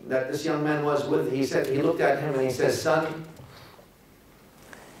scholar that this young man was with, he said, he looked at him and he says, son,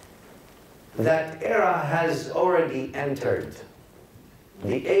 that era has already entered.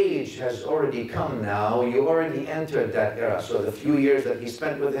 The age has already come now. You already entered that era. So the few years that he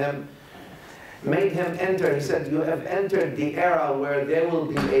spent with him made him enter. He said, you have entered the era where there will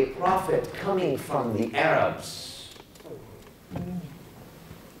be a prophet coming from the Arabs.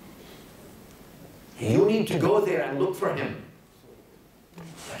 You need to go there and look for him.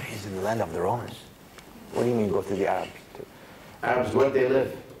 But he's in the land of the Romans. What do you mean go to the Arabs? Arabs, where they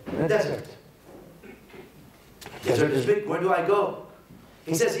live? In the desert. Desert is big. Where do I go?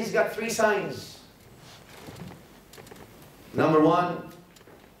 He says he's got 3 signs. Number 1,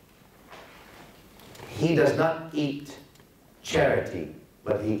 he does not eat charity,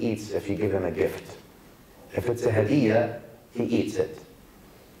 but he eats if you give him a gift. If it's a hadiyah, he eats it.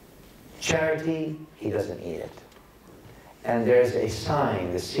 Charity, he doesn't eat it. And there's a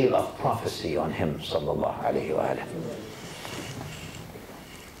sign, the seal of prophecy on him, sallallahu alayhi wa sallam.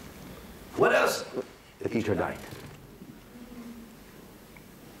 What else? The teacher died.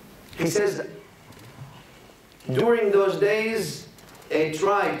 He says, during those days, a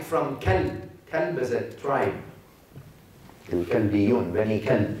tribe from Kalb is a tribe, Al-Kalbiyun, Bani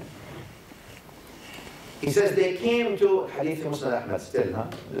Kalb. He says they came to Hadith Musnad Ahmad still, huh?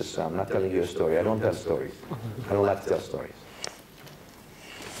 I'm not telling you a story. I don't tell stories. I don't like to tell stories.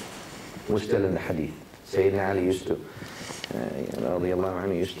 We're still in the Hadith. Sayyidina Ali used to, radiallahu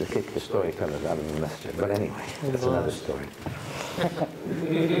anhu, used to kick the storytellers out of the masjid. But anyway, that's another story.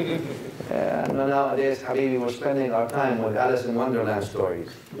 Nowadays, Habibi, we're spending our time with Alice in Wonderland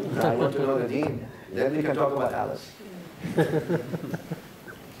stories. I want to know the deen. Then we can talk about Alice.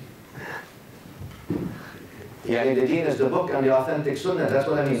 Yani the deen is the book and the authentic sunnah. That's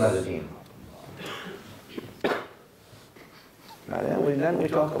what I mean by the deen. Then we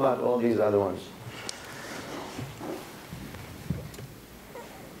talk about all these other ones.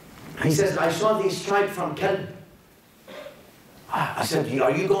 He says, I saw these tribes from Kalb. I said,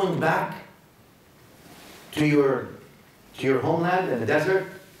 are you going back to your homeland in the desert?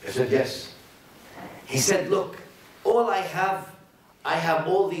 I said, yes. He said, look, all I have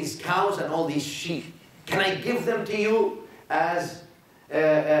all these cows and all these sheep. Can I give them to you as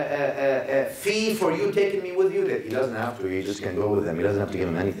a fee for you taking me with you? He doesn't have to, he just can go with them. He doesn't have to give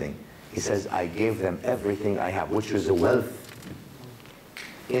them anything. He says, I gave them everything I have, which was a wealth.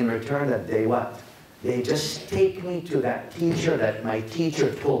 In return that they what? they just take me to that teacher that my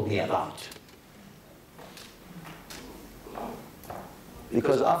teacher told me about.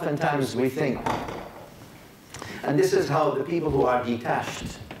 Because oftentimes we think, and this is how the people who are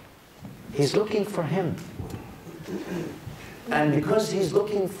detached, he's looking for him. And because he's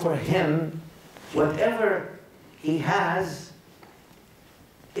looking for him, whatever he has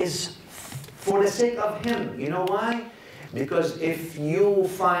is for the sake of him. You know why? Because if you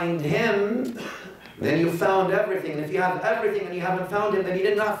find him, then you found everything. If you have everything and you haven't found him, then you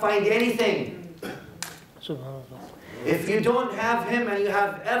did not find anything. If you don't have him and you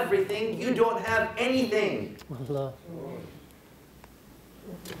have everything, you don't have anything.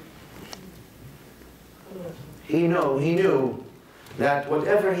 He knew that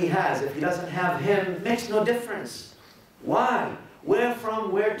whatever he has, if he doesn't have him, makes no difference. Why? Where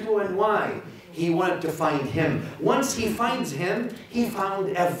from, where to, and why? He wanted to find him. Once he finds him, he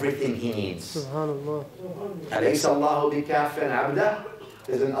found everything he needs. Subhanallah. أَلَيْسَ اللَّهُ بِكَافٍ عَبْدًا?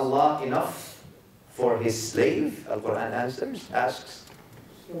 Isn't Allah enough for his slave? Al-Qur'an asks.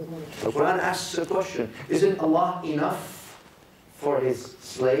 Al-Qur'an asks a question. Isn't Allah enough for his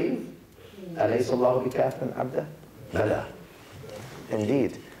slave? أَلَيْسَ اللَّهُ بِكَافٍ عَبْدًا? بَلَى.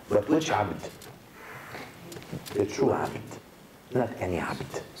 Indeed. But which abd? The true abd. Not any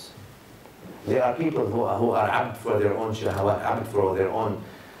abd. There are people who are abd for their own shahawat, abd for their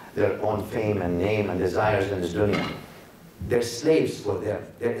own fame and name and desires in this dunya. They're slaves for them.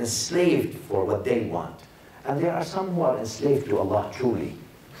 They're enslaved for what they want. And there are some who are enslaved to Allah truly.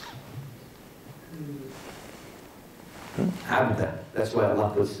 Abda. That's why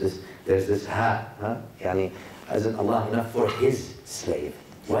Allah puts this, there's this ha, yani, isn't Allah enough for his slave?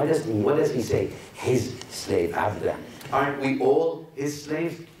 What does he say? His slave, abda. Aren't we all his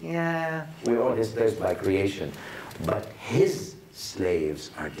slaves? Yeah, we're all his slaves by creation. But his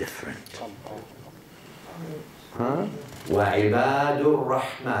slaves are different. وَعِبَادُ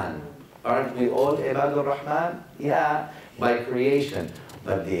الرَّحْمَنِ. Aren't we all عِبَادُ الرَّحْمَنِ? Yeah, by creation.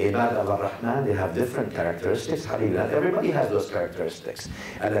 But the ibad of ar-Rahman, they have different characteristics. Everybody has those characteristics.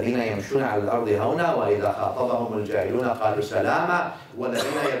 الَّذِينَ يَمْشُونَ عَلَى الْأَرْضِ هَوْنًا وَإِذَا خَاطَبَهُمُ الْجَاهِلُونَ قَالُوا سَلَامًا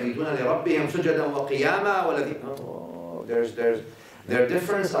وَالَّذِينَ يَبِيتُونَ لِرَبِّهِمْ سُجَّدًا وَقِيَامًا. Their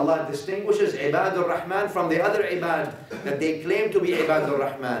difference, Allah distinguishes ibad ar-Rahman from the other ibad that they claim to be ibad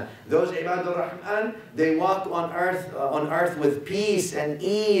ar-Rahman. Those ibad ar-Rahman, they walk on earth with peace and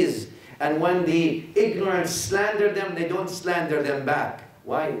ease. And when the ignorant slander them, they don't slander them back.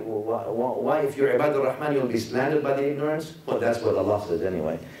 Why if you're ibad ar-Rahman, you'll be slandered by the ignorance? Well, that's what Allah says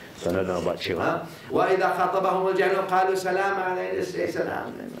anyway. So I don't know about you, huh? وَإِذَا خَاطَبَهُمُ الْجَاهِلُونَ قَالُوا سَلَامًا عَلَيْهِ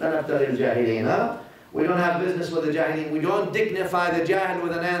سَلَامًا لَا نَبْتَغِي الْجَاهِلِينَ, huh? We don't have business with the jahilin. We don't dignify the jahil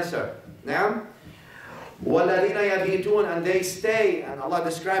with an answer. Now, وَالَّذِينَ يَبِيتُونَ, and they stay, and Allah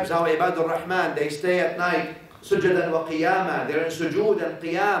describes how ibad ar-Rahman, they stay at night, سُجَّدًا وَقِيَامًا, they're in sujood and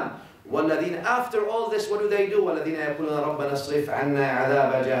qiyam. وَالَّذِينَ, after all this, what do they do? وَالَّذِينَ يَقُولُونَ رَبَّنَا اصْرِفْ عَنَّا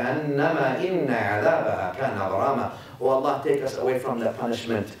عَذَابَ جَهَنَّمَ إِنَّ عَذَابَهَا كَانَ غَرَامًا. Oh Allah, take us away from that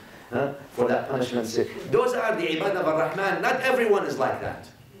punishment. For that punishment's sake. Those are the ibad of ar-Rahman. Not everyone is like that.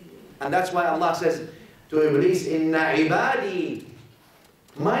 And that's why Allah says to Iblis, Inna ibadi,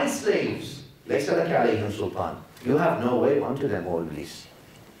 my slaves, laysa laka alayhim sultan. You have no way unto them, O Iblis.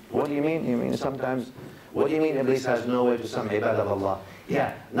 What do you mean? You mean sometimes, what do you mean Iblis has no way to some ibad of Allah?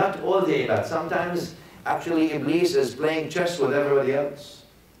 Yeah, not all the ibad. Sometimes, actually, Iblis is playing chess with everybody else.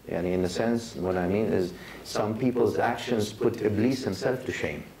 And in a sense, what I mean is, some people's actions put Iblis himself to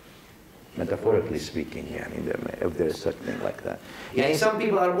shame. Metaphorically speaking, if there is such thing like that. Some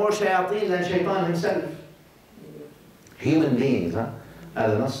people are more shayateen than shaitan himself. Human beings, huh?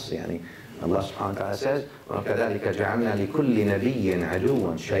 Al-Nas, Allah subhanahu wa ta'ala says, وَكَذَلِكَ جَعَلْنَا لِكُلِّ نَبِيٍّ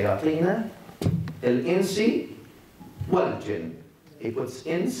عَدُوًا شَيَاطِينَ الْإِنسِ وَالْجِنِّ. He puts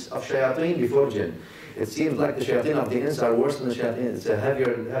ins of shayateen before jinn. It seems like the shayateen of the ins are worse than the shayateen. It's a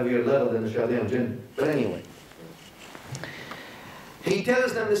heavier level than the shayateen of jinn. But anyway. He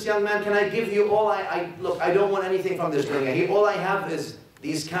tells them, this young man, can I give you all look, I don't want anything from this dunya. All I have is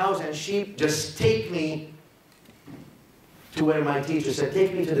these cows and sheep. Just take me to where my teacher said,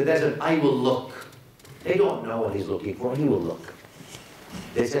 take me to the desert, I will look. They don't know what he's looking for, he will look.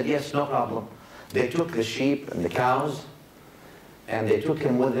 They said, yes, no problem. They took the sheep and the cows, and they took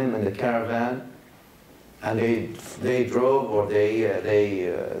him with them in the caravan, and they drove, or they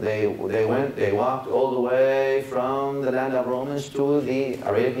walked all the way from the land of Romans to the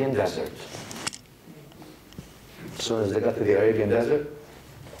Arabian desert. As soon as they got to the Arabian desert,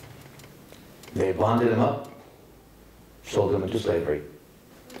 they bonded him up, sold him into slavery.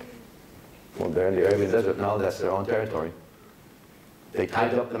 Well, they're in the Arabian desert now, that's their own territory. They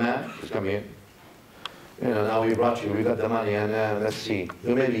tied up the man, he's coming in. You know, now we brought you, we got the money, and let's see,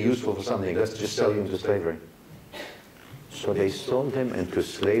 you may be useful for something, let's just sell you into slavery. So they sold him into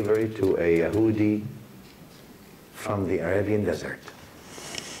slavery to a Yahudi from the Arabian desert.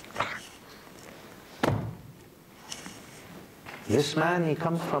 This man, he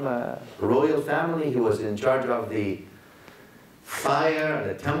comes from a royal family. He was in charge of the fire and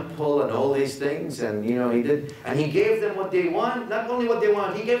the temple and all these things, and you know, he did, and he gave them what they want. Not only what they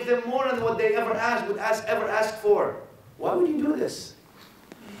want, he gave them more than what they ever asked for. Why would you do this?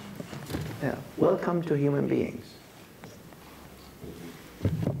 Yeah. Welcome to human beings.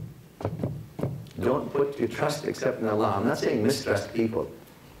 Don't put your trust except in Allah. I'm not saying mistrust people,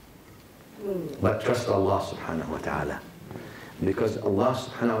 but trust Allah subhanahu wa ta'ala. Because Allah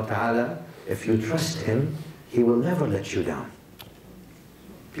subhanahu wa ta'ala, if you trust Him, He will never let you down.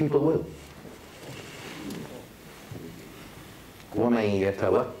 People will. وَمَنْ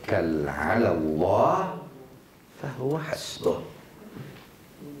يَتَوَكَّلْ عَلَى اللَّهِ فَهُوَ حَسْبُهُ.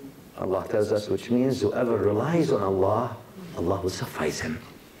 Allah tells us, which means whoever relies on Allah, Allah will suffice him.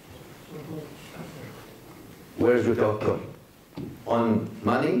 Where's your tawakkul? On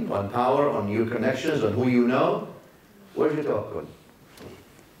money, on power, on your connections, on who you know? Where's your tawakkul?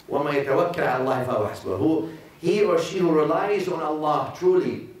 وَمَنْ يَتَوَكَّلْ عَلَى اللَّهِ فَهُوَ حَسْبُهُ. He or she who relies on Allah,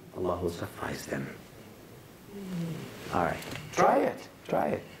 truly, Allah will suffice them. All right, try it, try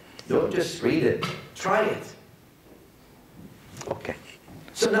it. Don't just read it, try it. Okay.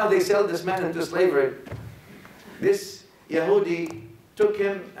 So now they sell this man into slavery. This Yahudi took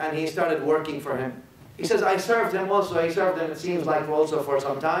him and he started working for him. He says, I served him also. He served him, it seems like, also for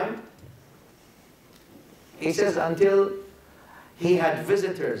some time. He says, until he had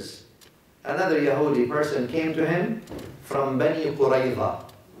visitors. Another Yahudi person came to him from Bani Qurayza.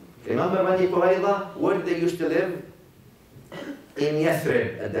 Remember Bani Qurayza? Where they used to live? In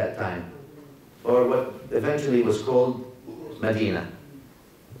Yathrib at that time, or what eventually was called Medina.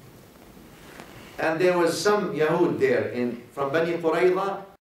 And there was some Yahud there from Bani Qurayza,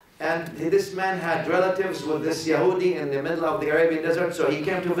 and this man had relatives with this Yahudi in the middle of the Arabian desert, so he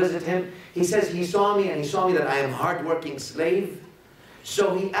came to visit him. He says he saw me, and he saw me that I am a hard-working slave.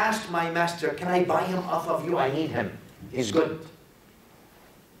 So he asked my master, can I buy him off of you? I need him. He's good.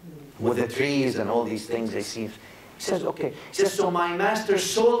 With the trees and all these things, they see. He says, okay. He says, so my master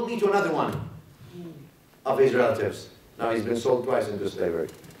sold me to another one of his relatives. Now he's been sold twice into slavery.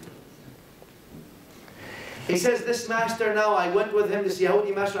 He says, this master now, I went with him, this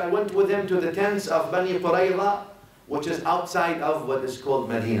Yahudi master, I went with him to the tents of Bani Qurayza, which is outside of what is called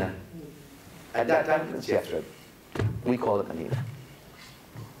Medina. At that time, it's Yathrib. We call it Medina.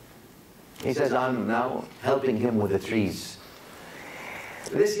 He says, I'm now helping him with the trees.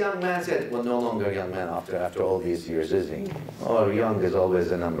 This young man said, well, no longer a young man after all these years, is he? Oh, young is always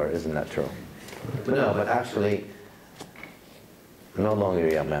a number, isn't that true? But no, but actually, no longer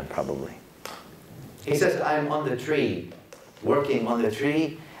a young man, probably. He says, I'm on the tree, working on the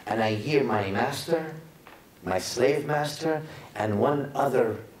tree, and I hear my master, my slave master, and one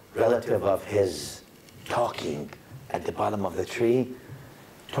other relative of his talking at the bottom of the tree,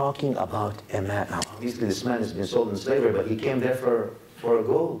 talking about a man. Now, obviously, this man has been sold in slavery, but he came there for a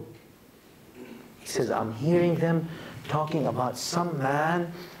goal. He says, I'm hearing them talking about some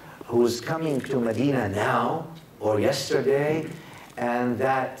man who's coming to Medina now, or yesterday, and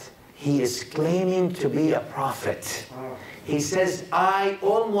that he is claiming to be a prophet. He says, I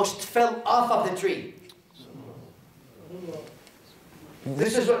almost fell off of the tree.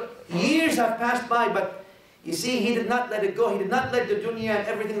 This is what, years have passed by, but you see, he did not let it go. He did not let the dunya and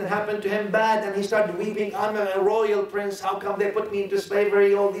everything that happened to him bad, and he started weeping, I'm a royal prince, how come they put me into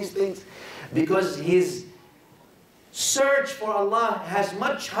slavery, all these things. Because his search for Allah has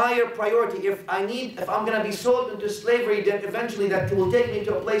much higher priority. If I'm going to be sold into slavery, then eventually that will take me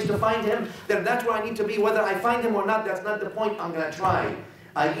to a place to find him, then that's where I need to be. Whether I find him or not, that's not the point. I'm going to try.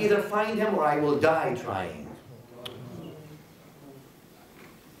 I either find him or I will die trying.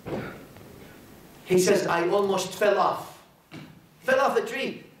 He says, I almost fell off the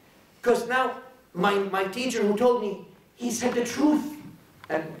tree. Because now, my teacher who told me, he said the truth.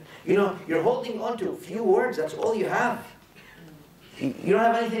 And, you know, you're holding on to a few words, that's all you have. You don't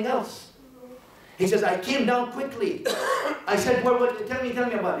have anything else. He says, I came down quickly. I said, what, tell me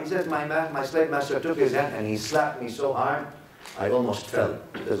about it. He says, my slave master took his hand and he slapped me so hard, I almost fell.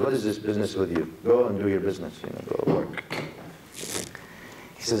 He says, what is this business with you? Go and do your business, you know, go work.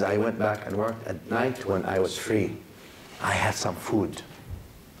 He says, I went back and worked at night when I was free. I had some food.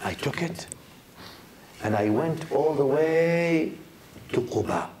 I took it, and I went all the way to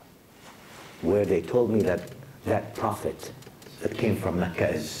Quba, where they told me that that prophet that came from Mecca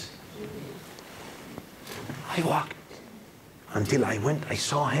is. I walked until I went, I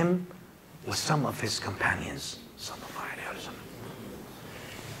saw him with some of his companions.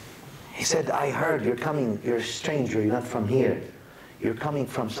 He said, I heard you're coming, you're a stranger, you're not from here. You're coming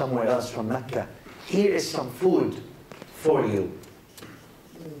from somewhere else, from Mecca. Here is some food for you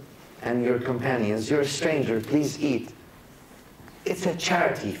and your companions. You're a stranger, please eat. It's a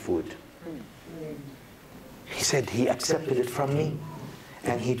charity food. He said he accepted it from me,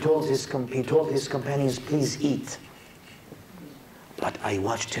 and he told his companions, please eat. But I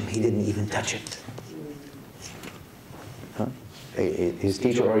watched him, he didn't even touch it. Huh? His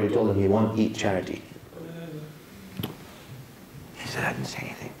teacher already told him he won't eat charity. He said, I didn't say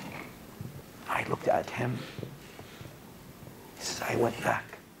anything. I looked at him. He says, I went back.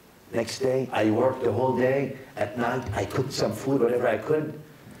 Next day, I worked the whole day. At night, I cooked some food, whatever I could.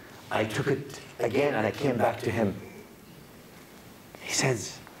 I took it again, and I came back to him. He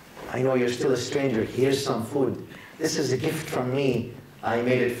says, I know you're still a stranger. Here's some food. This is a gift from me. I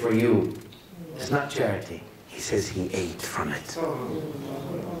made it for you. It's not charity. He says he ate from it.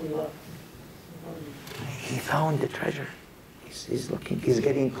 He found the treasure. He's looking, he's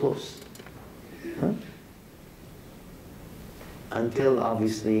getting close. Huh? Until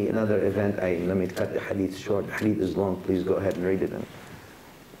obviously another event, let me cut the hadith short. The hadith is long, please go ahead and read it. It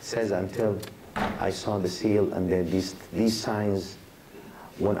says, until I saw the seal and then these signs.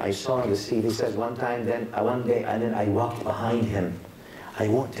 When I saw the seal, he says one day, and then I walked behind him. I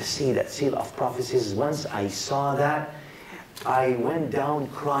want to see that seal of prophecies. Once I saw that, I went down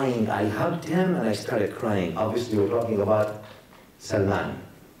crying. I hugged him and I started crying. Obviously, we're talking about Salman,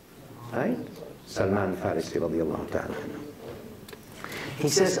 right? Salman Farisi radiallahu ta'ala. He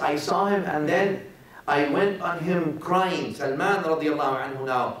says, I saw him and then I went on him crying. Salman radiallahu anhu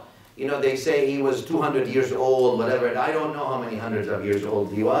now, you know, they say he was 200 years old, whatever. I don't know how many hundreds of years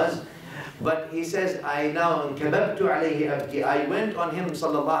old he was. But he says, I went on him,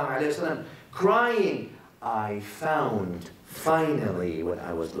 sallallahu alayhi wasallam, crying. I found finally what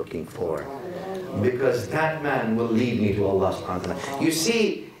I was looking for. Because that man will lead me to Allah subhanahu wa ta'ala. You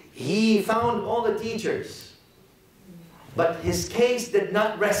see, he found all the teachers. But his case did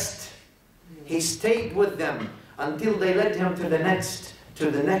not rest. He stayed with them until they led him to the next,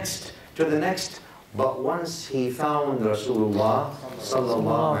 to the next, to the next. But once he found Rasulullah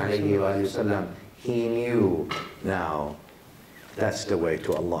sallallahu alayhi wa sallam, he knew now that's the way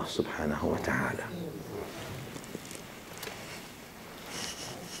to Allah subhanahu wa ta'ala.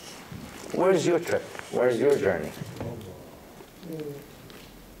 Where's your trip? Where's your journey?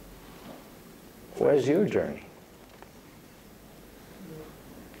 Where's your journey?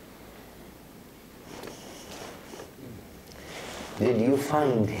 Did you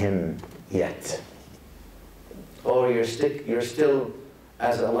find him yet? Or you're still,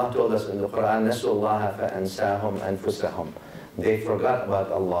 as Allah told us in the Qur'an, نَسُوا اللَّهَ فَأَنْسَاهُمْ أَنفُسَهُمْ. They forgot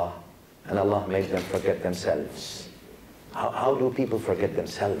about Allah, and Allah made them forget themselves. How do people forget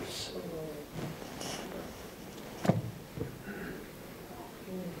themselves?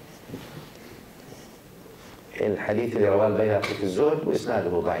 الحديث اللي رواه البيهقي في الزهد وإسناده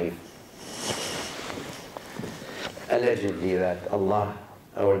ضعيف. Allegedly that Allah,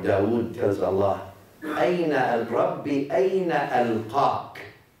 or Dawood tells Allah, أين الرب أين ألقاك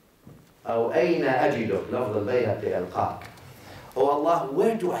أو أين أجدك لفظ البيهقي ألقاك. Oh Allah,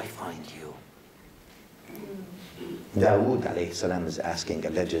 where do I find you? Dawood alayhi salam is asking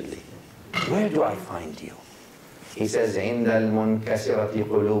allegedly, where do I find you? He says, عند المنكسرة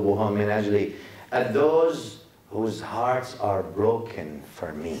قلوبهم من أجلي, at those whose hearts are broken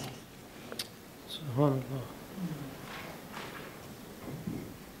for me.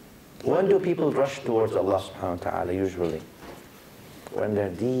 When do people rush towards Allah subhanahu wa ta'ala usually? When they're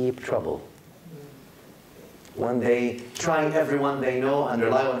deep trouble. When they try everyone they know and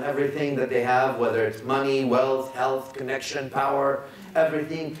rely on everything that they have, whether it's money, wealth, health, connection, power,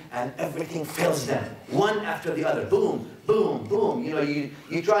 everything, and everything fails them. One after the other. Boom, boom, boom. You know,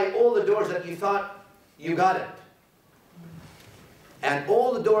 you try all the doors that you thought you got it. And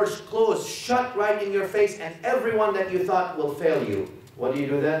all the doors closed, shut right in your face, and everyone that you thought will fail you. What do you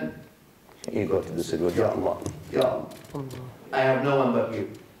do then? You go to the sujood, Ya Allah, Ya Allah. I have no one but you.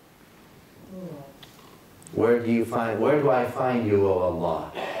 Where do I find you, O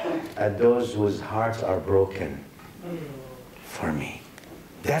Allah? At those whose hearts are broken for me.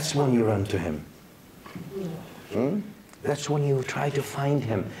 That's when you run to Him. That's when you try to find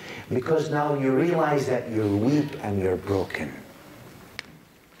Him. Because now you realize that you're weak and you're broken.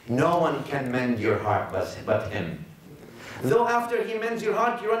 No one can mend your heart but Him. Though after He mends your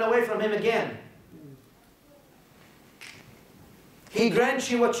heart, you run away from Him again. He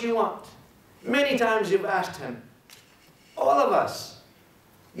grants you what you want. Many times you've asked Him, all of us,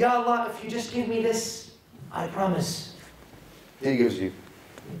 Ya Allah, if you just give me this, I promise. He gives you.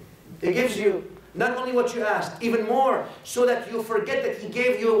 He gives you not only what you asked, even more, so that you forget that He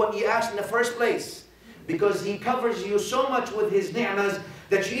gave you what you asked in the first place. Because He covers you so much with His ni'mas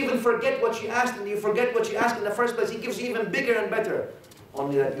that you even forget what you asked, and you forget what you asked in the first place. He gives you even bigger and better.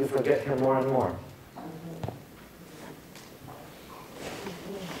 Only that you forget Him more and more.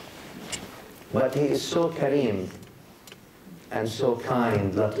 But He is so kareem and so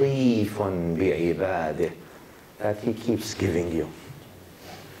kind, latifun bi-ibadih, that He keeps giving you.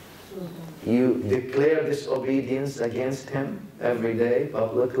 You declare disobedience against Him every day,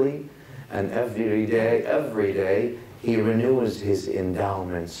 publicly, and every day, He renews His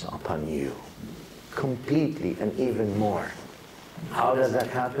endowments upon you. Completely and even more. How does that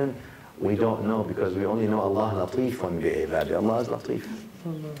happen? We don't know, because we only know Allah latifun bi-ibadih. Allah is latif.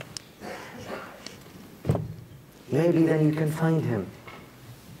 Maybe then you can find Him.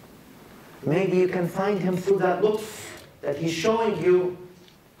 Maybe you can find Him through that lutf that He's showing you.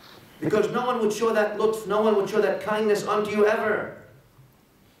 Because no one would show that lutf, no one would show that kindness unto you ever.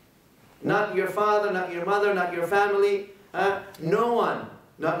 Not your father, not your mother, not your family, no one,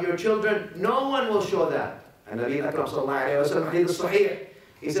 not your children, no one will show that. And Nabi Akram sallallahu alayhi wa sallam, hadith sahih,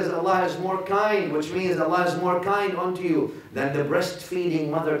 he says Allah is more kind, which means Allah is more kind unto you than the breastfeeding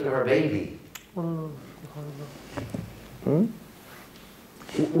mother to her baby.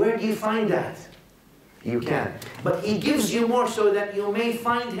 Where do you find that? You can. But He gives you more so that you may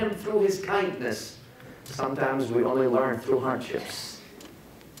find Him through His kindness. Sometimes we only learn through hardships.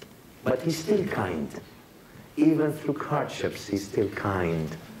 But He's still kind. Even through hardships, He's still kind.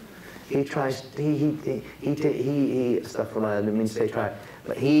 He tries, astaghfirullah, I didn't mean to say try,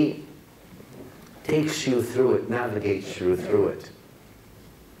 but He takes you through it, navigates you through it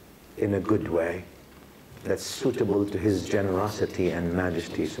in a good way that's suitable to His generosity and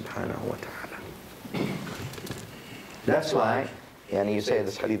majesty, subhanahu wa ta'ala. That's why, and you say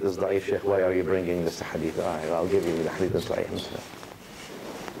this hadith is da'if, Shaykh, why are you bringing this hadith? I'll give you the hadith is da'if,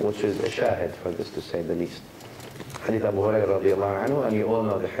 which is a shahid for this, to say the least. Hadith Abu Hurairah radiallahu anhu, and you all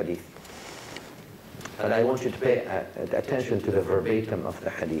know the hadith. And I want you to pay attention to the verbatim of the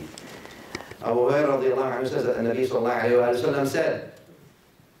hadith. Abu Hurairah radiallahu anhu says that the Nabi sallallahu alayhi wa sallam said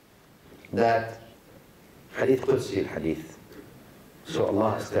that hadith Qudsi hadith. So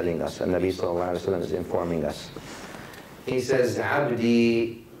Allah is telling us, and Nabi sallallahu alayhi wa sallam is informing us. He says,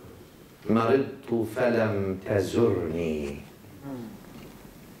 Abdi maridtu falam tazurni.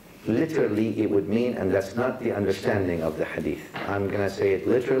 Literally it would mean, and that's not the understanding of the hadith. I'm going to say it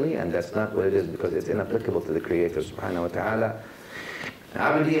literally, and that's not what it is, because it's inapplicable to the Creator subhanahu wa ta'ala.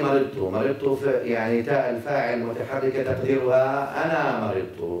 عبدي مرضت يعني تاء الفاعل متحركة تقديرها أنا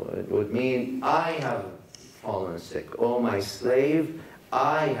مرضت. It would mean I have fallen sick. Oh my slave,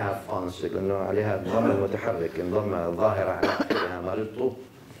 I have fallen sick. لأنه عليها الضمة المتحرك، الضمة الظاهرة على آخرها مرضت.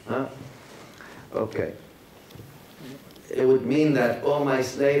 Okay. It would mean that, oh my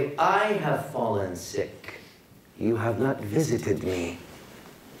slave, I have fallen sick. You have not visited me.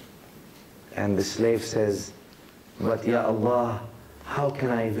 And the slave says, but Ya Allah, how can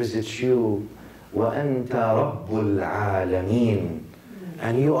I visit you? وَأَنْتَ رَبُّ الْعَالَمِينَ.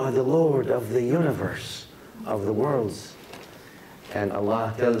 And you are the Lord of the universe, of the worlds. And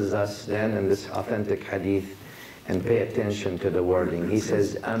Allah tells us then in this authentic hadith, and pay attention to the wording. He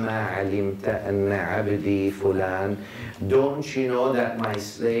says, أَمَا عَلِمْتَ أَنَّ عَبْدِي فُلَانٍ. Don't you know that my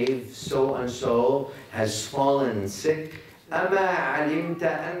slave so-and-so has fallen sick? أَمَا عَلِمْتَ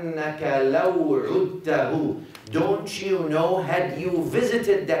أَنَّكَ لَوْ عُدْتَهُ. Don't you know, had you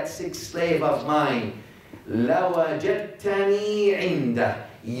visited that sick slave of mine, لَوَجَدْتَنِي عِنْدَهُ.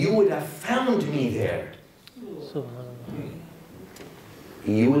 You would have found me there.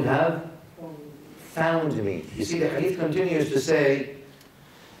 You would have found me. You see, the hadith continues to say,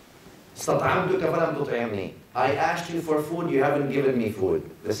 اسْتَطْعَمْتُكَ فَلَمْ تُطْعِمْنِي. I asked you for food, you haven't given me food.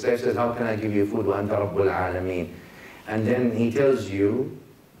 The slave says, how can I give you food? وَأَنْتَ رَبُّ الْعَالَمِينَ. And then he tells you,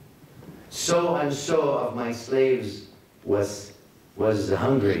 so and so of my slaves was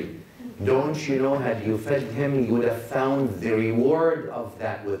hungry. Don't you know, had you fed him, you would have found the reward of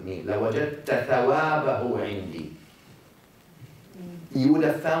that with me. لَوَجَدْتَ ثَوَابَهُ عِنْدِي. You would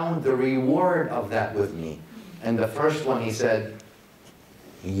have found the reward of that with me. And the first one he said,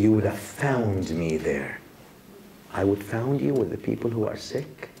 you would have found me there. I would found you with the people who are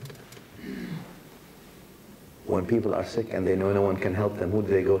sick. When people are sick and they know no one can help them, who do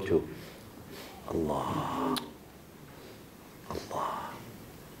they go to? Allah. Allah.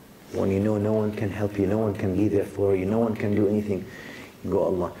 When you know no one can help you, no one can be there for you, no one can do anything, Go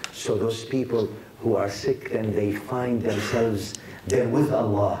Allah. So those people who are sick, then they find themselves there with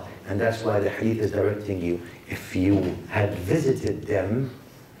Allah. And that's why the hadith is directing you. If you had visited them,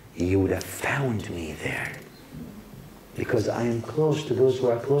 you would have found me there. Because I am close to those who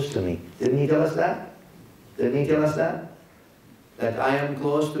are close to me. Didn't he tell us that? Didn't he tell us that? That I am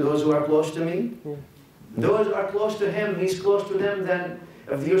close to those who are close to me? Yeah. Those who are close to him, he's close to them. Then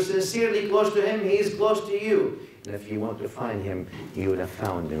if you're sincerely close to him, he is close to you. And if you want to find him, you would have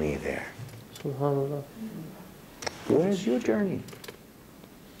found me there. SubhanAllah. Where is your journey?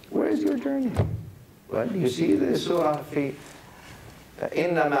 Where is your journey? Well, you see the surah في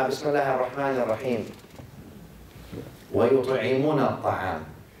إنما بسم الله الرحمن الرحيم ويطعمون الطعام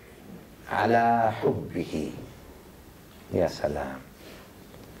على حبه. Ya salam.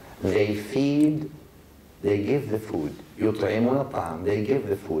 They feed, they give the food. يطعمون الطعام. They give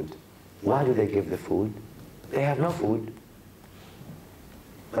the food. Why do they give the food? They have no food.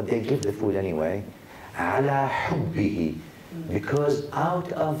 But they give the food anyway. على حبه. Because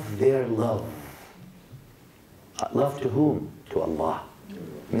out of their love. Love to whom? To Allah.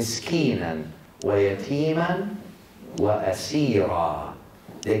 Miskinan wa yatiman wa asira.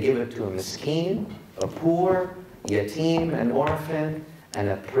 They give it to a miskin, a poor, yatim, an orphan, and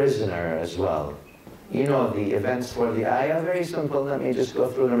a prisoner as well. You know the events for the ayah, very simple. Let me just go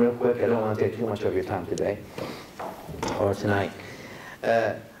through them real quick. I don't want to take too much of your time today or tonight.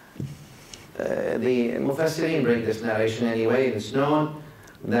 The Mufassirin bring this narration anyway. It's known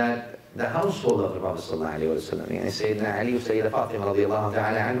that the household of the Prophet ﷺ, yani Sayyidina Ali, Sayyida Fatima radiallahu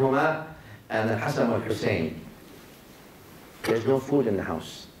ta'ala anhuma, and the Hassan al-Hussein, there's no food in the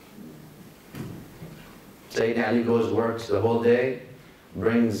house. Sayyidina Ali goes, works the whole day,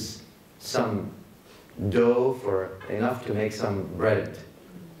 brings some dough for enough to make some bread.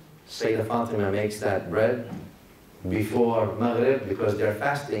 Sayyida Fatima makes that bread before Maghrib, because they're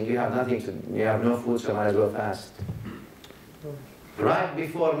fasting. You have nothing to, you have no food, so might as well fast. Right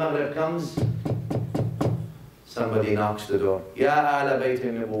before Maghrib comes, somebody knocks the door. Ya ala bayt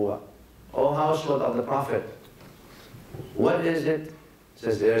al-nubuwah. O household of the Prophet. What is it?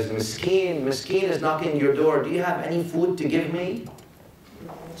 Says there's Miskeen. Miskeen is knocking your door. Do you have any food to give me?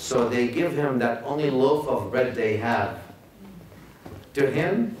 So they give him that only loaf of bread they have to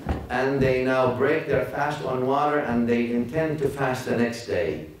him, and they now break their fast on water, and they intend to fast the next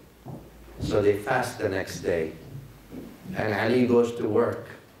day. So they fast the next day. And Ali goes to work.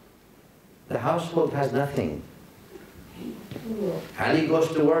 The household has nothing. Ali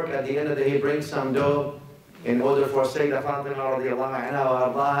goes to work. At the end of the day, he brings some dough in order for Sayyidah Fatima radiallahu anha wa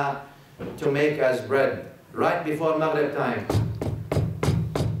ardaha to make as bread. Right before Maghrib time,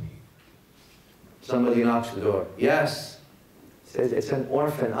 somebody knocks the door. Yes. Says, it's an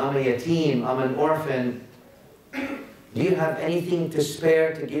orphan. I'm a yatim. I'm an orphan. Do you have anything to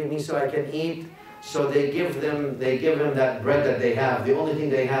spare to give me so I can eat? So they give him that bread that they have, the only thing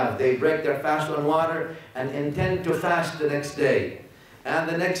they have. They break their fast on water and intend to fast the next day. And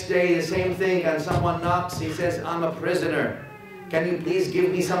the next day, the same thing, and someone knocks. He says, I'm a prisoner. Can you please give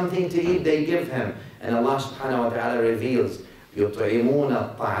me something to eat? They give him. And Allah subhanahu wa ta'ala reveals,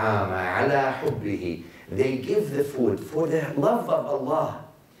 يُطْعِمُونَ الطَّعَامَ عَلَى حُبِّهِ. They give the food for the love of Allah.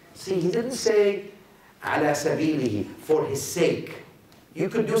 See, he didn't say, عَلَى سَبِيلِهِ, for his sake. You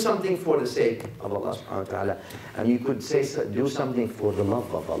could do something for the sake of Allah subhanahu wa ta'ala, and you could say, do something for the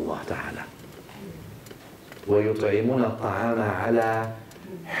love of Allah ta'ala. وَيُطْعِمُونَ الطَّعَامَ عَلَى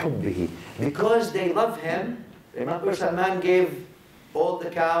حُبِّهِ. Because they love him, remember Salman gave all the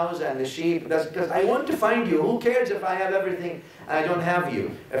cows and the sheep. That's because I want to find you. Who cares if I have everything and I don't have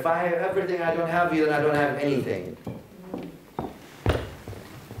you? If I have everything I don't have you, then I don't have anything.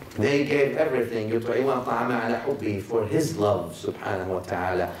 They gave everything. يُطْعِمُونَ الطَّعَامَ عَلَى حُبِّهِ, for his love subhanahu wa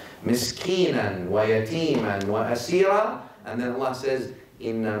ta'ala. Miskinan wa yatiman wa asira. And then Allah says,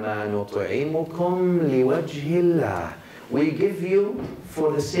 إِنَّمَا نُطْعِمُكُمْ لِوَجْهِ اللَّهِ. We give you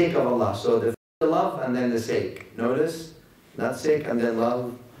for the sake of Allah. So the love and then the sake. Notice? Not sake and then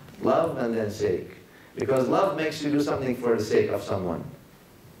love. Love and then sake. Because love makes you do something for the sake of someone.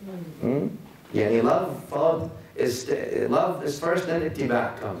 Yani love is first, then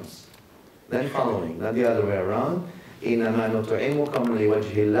ittiba' comes. Then following, not the other way around. إِنَّمَا نُطْعِمُكُمْ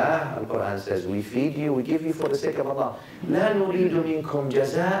لِوَجْهِ اللَّهِ. Al-Qur'an says, we feed you, we give you for the sake of Allah. لَا نُرِيدُ مِنْكُمْ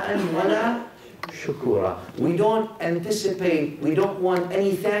جَزَاءً وَلَا شُكُورًا. We don't anticipate, we don't want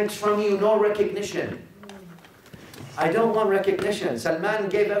any thanks from you, no recognition. I don't want recognition. Salman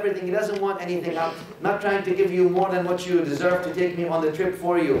gave everything. He doesn't want anything. I'm not trying to give you more than what you deserve to take me on the trip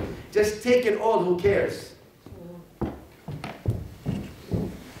for you. Just take it all. Who cares?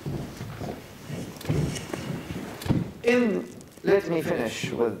 In Let me finish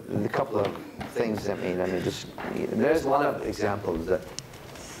with a couple of things. There's a lot of examples that,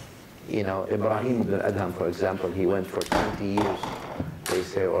 Ibrahim ibn Adham, for example, he went for 20 years, they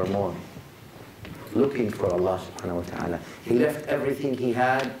say, or more, looking for Allah subhanahu wa ta'ala. He left everything he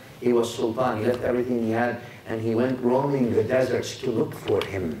had. He was sultan. He left everything he had, and he went roaming the deserts to look for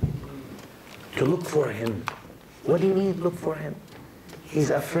him. To look for him. What do you mean, look for him?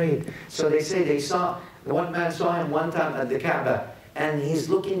 He's afraid. So they say the one man saw him one time at the Kaaba, and he's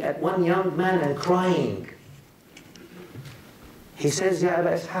looking at one young man and crying. He says, Ya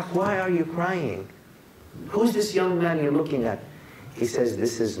Aba Ishaq, why are you crying? Who's this young man you're looking at? He says,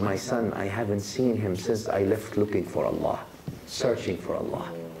 this is my son. I haven't seen him since I left looking for Allah, searching for Allah.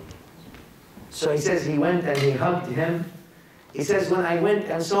 So he says he went and he hugged him. He says, when I went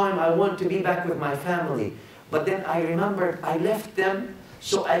and saw him, I want to be back with my family. But then I remembered I left them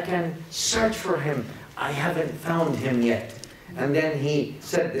so I can search for him. I haven't found him yet. And then he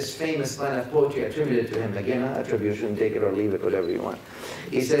said this famous line of poetry attributed to him. Again, attribution, take it or leave it, whatever you want.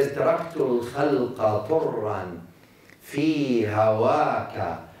 He says, تَرَكْتُ الْخَلْقَ طُرًّا فِي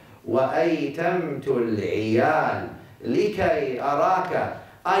هَوَاكَ وَأَيْتَمْتُ الْعِيَالِ لِكَيْ أَرَاكَ.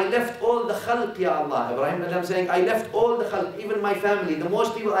 I left all the khalq, Ya Allah. Ibrahim Adam saying, I left all the khalq, even my family, the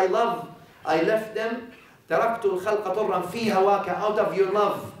most people I love, I left them. تَرَكْتُ الْخَلْقَ طُرًّا فِي هَوَاكَ, out of your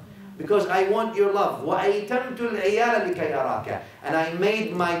love, because I want your love. وَأَيْتَمْتُ الْعِيَالَ لِكَيْ أَرَاكَ. And I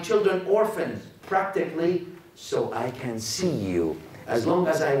made my children orphans, practically, so I can see you. As long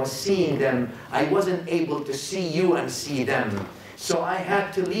as I was seeing them, I wasn't able to see you and see them. So I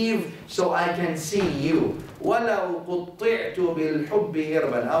had to leave so I can see you. وَلَوْ قُطِّعْتُ بِالْحُبِّ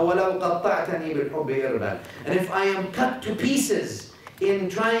إِرْبًا أَوْ وَلَوْ قَطَّعْتَنِي بِالْحُبِّ إِرْبًا. And if I am cut to pieces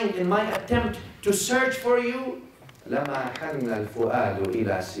in my attempt to search for you, لَمَا حَنَّ الْفُؤَادُ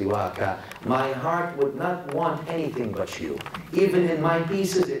إِلَى سِوَاكَ. My heart would not want anything but you. Even in my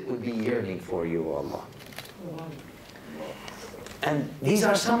pieces, it would be yearning for you, Allah. And these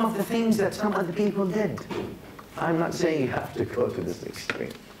are some of the things that some of the people did. I'm not saying you have to go to this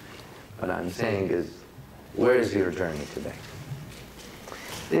extreme. What I'm saying is, where is your journey today?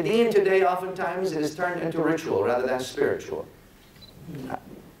 The deen today oftentimes is turned into ritual rather than spiritual.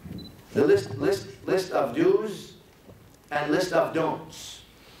 The list of do's and list of don'ts.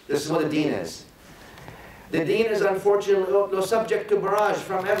 This is what the deen is. The deen is unfortunately subject to barrage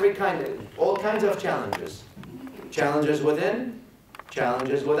from every kind, all kinds of challenges. Challenges within,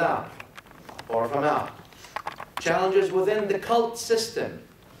 challenges without, or from out. Challenges within the cult system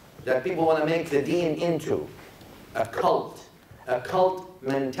that people want to make the deen into. A cult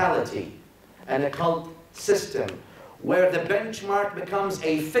mentality, and a cult system where the benchmark becomes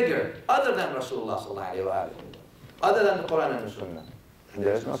a figure other than Rasulullah sallallahu alaihi wasallam, other than the Qur'an and the Sunnah. And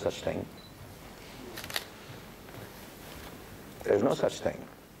there is no such thing. There's no such thing.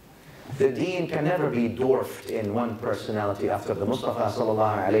 The deen can never be dwarfed in one personality after the Mustafa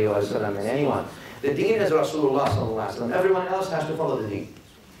sallallahu alaihi wasallam and anyone. The deen is Rasulullah sallallahu alaihi wasallam. Everyone else has to follow the deen.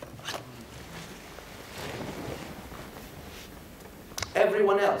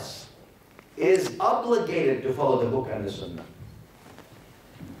 Everyone else is obligated to follow the book and the Sunnah.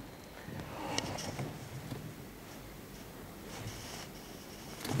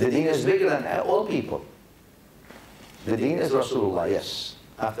 The deen is bigger than all people. The deen is Rasulullah, yes.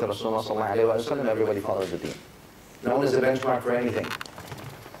 After Rasulullah sallallahu alaihi wasallam, everybody follows the deen. No one is the benchmark for anything.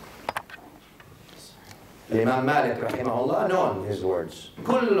 Imam Malik rahimahullah known his words.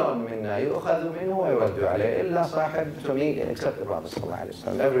 كُلٌّ مِنَّا يُؤْخَذُ مِنْهُ وَيُرَدُّ عَلَيْهِ إِلَّا صَاحِبْ, to me, except the Prophet sallallahu alaihi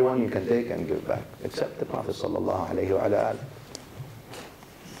wasallam. Everyone you can take and give back, except the Prophet sallallahu alaihi wasallam.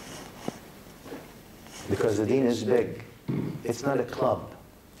 Because the deen is big. It's not a club.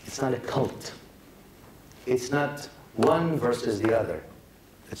 It's not a cult. It's not one versus the other.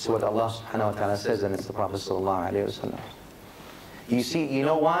 It's what Allah subhanahu wa ta'ala says, and it's the Prophet sallallahu alaihi wasallam. You see, you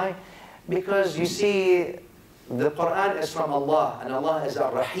know why? Because you see, the Qur'an is from Allah, and Allah is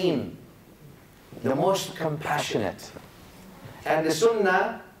ar-Rahim, the most compassionate. And the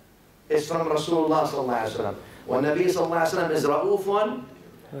Sunnah is from Rasulullah sallallahu alaihi wasallam. Wa Nabi sallallahu alaihi wasallam is Ra'ufun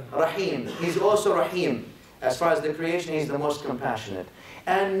Rahim. He's also Rahim. As far as the creation, he's the most compassionate.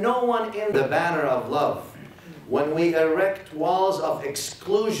 And no one in the banner of love, when we erect walls of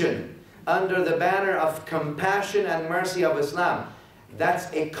exclusion under the banner of compassion and mercy of Islam,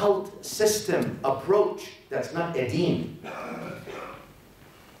 that's a cult system approach. That's not a deen.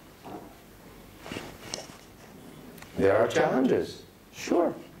 There are challenges,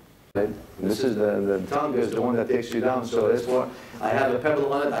 sure. This is the tongue is the one that takes you down. So that's why I have a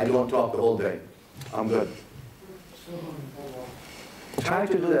pebble on it. I don't talk the whole day. I'm good. Try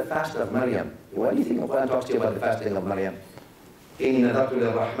to do the fast of Maryam. What do you think of when I talk to you about the fasting of Maryam? إِنِّي نَذَرْتُ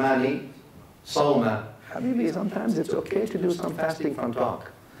لِلرَّحْمَنِ صَوْمًا. Habibi, sometimes it's okay to do some fasting from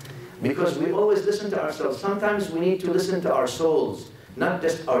talk. Because we always listen to ourselves. Sometimes we need to listen to our souls, not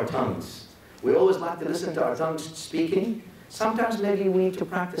just our tongues. We always like to listen to our tongues speaking. Sometimes maybe we need to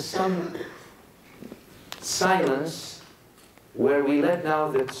practice some silence where we let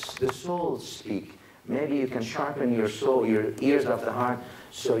now the soul speak. Maybe you can sharpen your soul, your ears of the heart,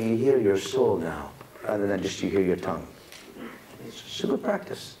 so you hear your soul now, rather than just you hear your tongue. It's a good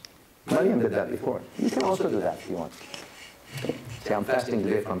practice. Maryam did that before. You can also do that if you want. Say, I'm fasting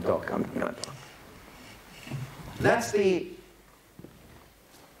today from talk. I'm not going to talk. That's the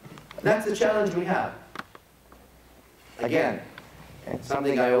challenge we have. Again,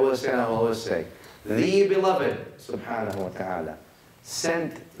 something I always say, the beloved, subhanahu wa ta'ala,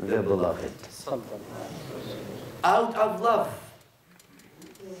 sent the beloved out of love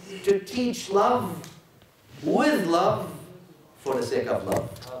to teach love with love for the sake of love.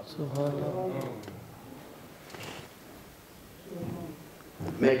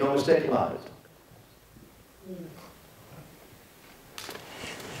 Make no mistake about it.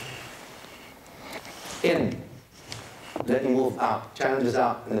 Let me move out, challenges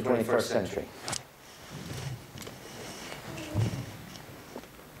out in the 21st century.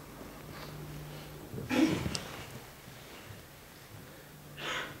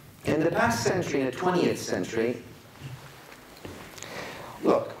 In the past century, in the 20th century,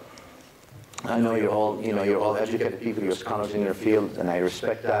 look, I know you're all educated people, you're scholars in your field, and I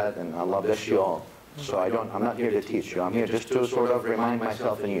respect that, and Allah bless you all. So I'm not here to teach you. I'm here just to sort of remind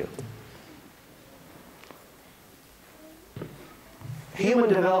myself and you. Human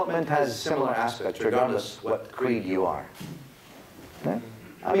development has similar aspects, regardless what creed you are. Okay?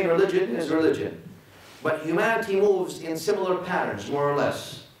 I mean, religion is religion. But humanity moves in similar patterns, more or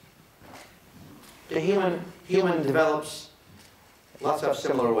less. The human develops lots of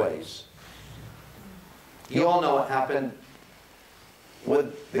similar ways. You all know what happened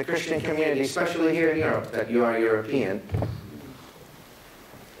with the Christian community, especially here in Europe, that you are European.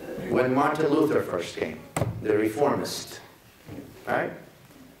 When Martin Luther first came, the reformist, right?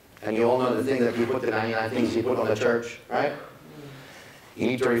 And you all know the thing that he put, the 99 things he put on the church, right? You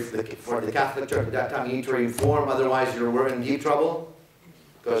need to, for the Catholic Church at that time, you need to reform, otherwise we're in deep trouble.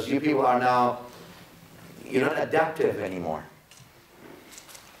 Because you people are now, you're not adaptive anymore.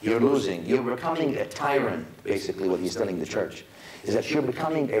 You're losing. You're becoming a tyrant, basically what he's telling the church, is that you're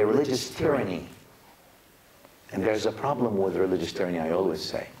becoming a religious tyranny. And there's a problem with religious tyranny, I always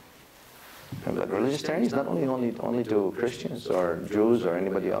say. But religious tyranny is not only to Christians or Jews or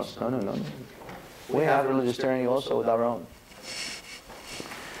anybody else. No. We have religious tyranny also with our own.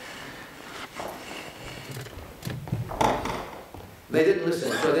 They didn't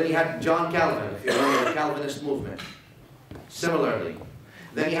listen. So then you had John Calvin, if you remember the Calvinist movement. Similarly.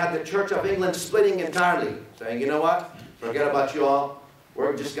 Then you had the Church of England splitting entirely, saying, you know what, forget about you all.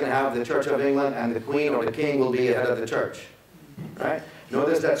 We're just going to have the Church of England, and the Queen or the King will be head of the church. Right?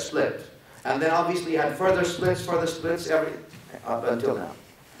 Notice that split. And then obviously you had further splits, up until now.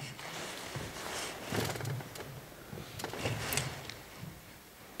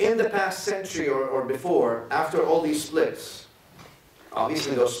 In the past century or before, after all these splits,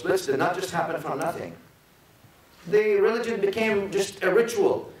 obviously those splits did not just happen from nothing. The religion became just a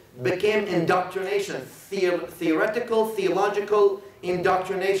ritual, became indoctrination, theoretical, theological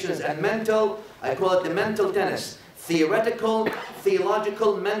indoctrinations, and mental, I call it the mental tennis. Theoretical,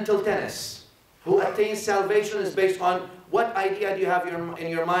 theological, mental tennis. Who attains salvation is based on what idea do you have in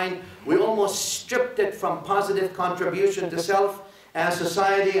your mind. We almost stripped it from positive contribution to self and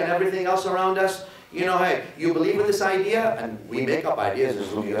society and everything else around us. You know, hey, you believe in this idea, and we make up ideas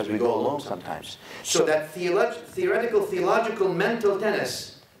as we go along sometimes. So that theoretical, theological, mental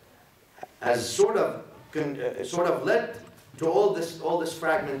tennis has sort of led to all this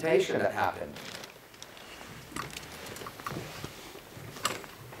fragmentation that happened.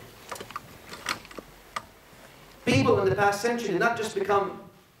 People in the past century did not just become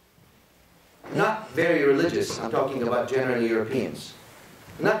not very religious. I'm talking about generally Europeans.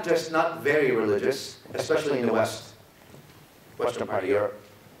 Not just not very religious, especially in the western part of Europe.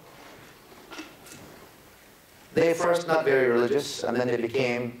 They first not very religious, and then they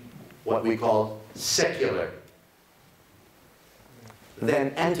became what we call secular.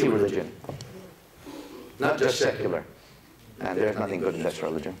 Then anti-religion. Not just secular. And there's nothing good in this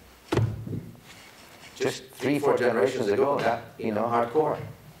religion. Just 3-4 generations ago, that, hardcore.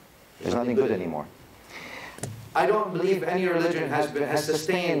 There's nothing good anymore. I don't believe any religion has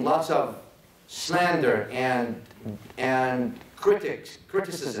sustained lots of slander and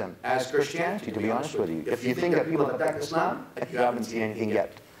criticism as Christianity, to be honest with you. If you think that people attack Islam, you haven't seen anything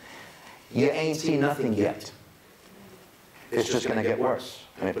yet. You ain't seen nothing yet. It's just going to get worse.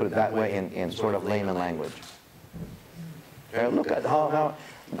 Let me put it that way in sort of layman language. Look at how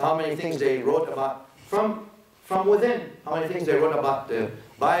many things they wrote about from within. How many things they wrote about the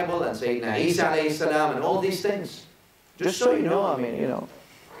Bible and Sayyidina Isa alayhi salam and all these things. Just so you know, I mean, you know.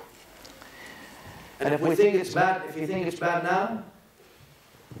 And if we think it's bad, if you think it's bad now,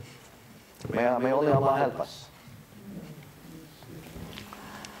 may only Allah help us.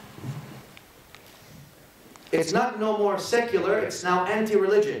 It's not no more secular, it's now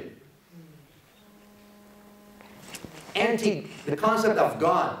anti-religion. The concept of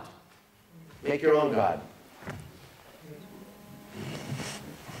God. Make your own God.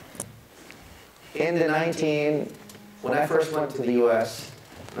 When I first went to the U.S.,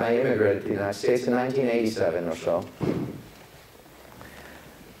 I immigrated to the United States in 1987 or so.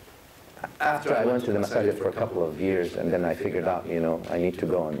 After I went to the masajid for a couple of years, and then I figured out, you know, I need to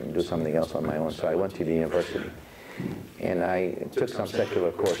go and do something else on my own. So I went to the university, and I took some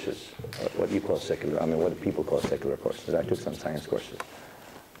secular courses. What you call secular? I mean, what people call secular courses. I took some science courses.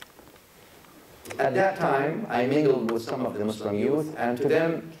 At that time, I mingled with some of the Muslim youth, and to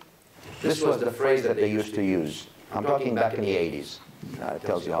them, this was the phrase that they used to use. I'm talking back in the 80s. It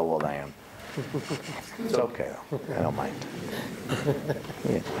tells you how old I am. It's okay, though. I don't mind.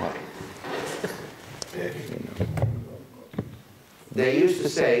 Yeah, well. They used to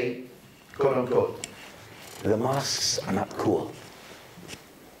say, quote unquote, the mosques are not cool.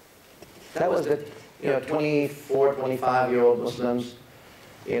 That was the 24, 25-year-old Muslims,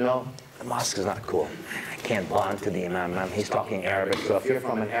 the mosque is not cool. I can't bond to the imam. He's talking Arabic, so if you're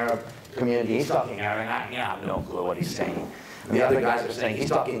from an Arab community, he's talking Arabic, I have no clue what he's saying. And the other guys are saying, he's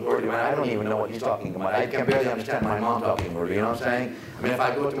talking Urdu, and I don't even know what he's talking about. I can barely understand my mom talking Urdu, you know what I'm saying? I mean, if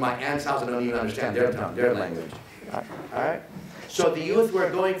I go to my aunt's house, I don't even understand their tongue, their language. All right? So the youth were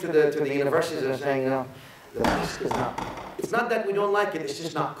going to the universities and saying, the mosque is not, it's not that we don't like it, it's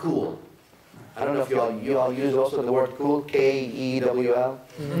just not cool. I don't know if you all use also the word cool, K-E-W-L?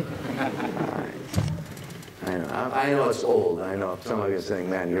 I know it's old. I know some of you are saying,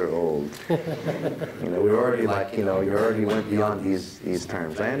 man, you're old. We're already like, you already went beyond these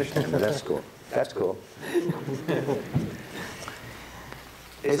terms. I understand, but that's cool. That's cool.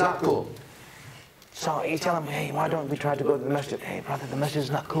 It's not cool. So you tell them, hey, why don't we try to go to the masjid? Hey, brother, the masjid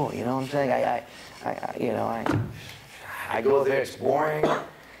is not cool. You know what I'm saying? I go there, it's boring.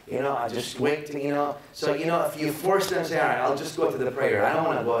 I just wait to, So, if you force them to say, all right, I'll just go to the prayer. I don't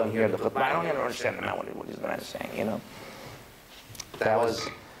want to go and hear the khutbah. I don't even understand what he's going to say, That was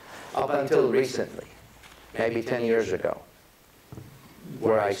up until recently, maybe 10 years ago,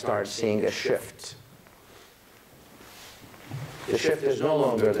 where I started seeing a shift. The shift is no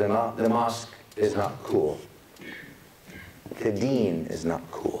longer the mosque is not cool. The deen is not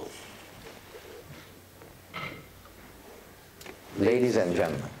cool. Ladies and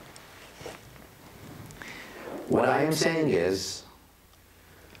gentlemen, what I am saying is,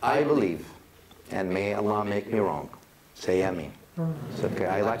 I believe, and may Allah make me wrong. Say Ameen. It's okay,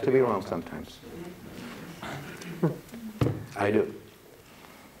 I like to be wrong sometimes. I do.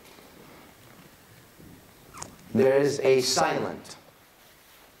 There is a silent,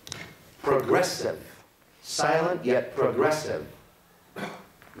 progressive, silent yet progressive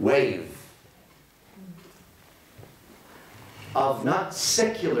wave of not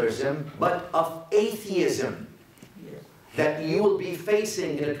secularism, but of atheism that you will be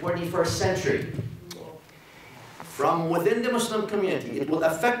facing in the 21st century. From within the Muslim community, it will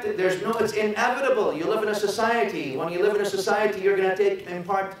affect it. It's inevitable. You live in a society. When you live in a society, you're going to take in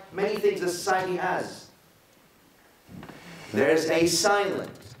part many things the society has. There's a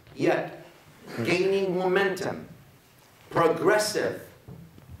silent, yet gaining momentum, progressive,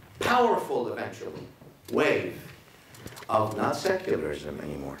 powerful eventually, wave of not secularism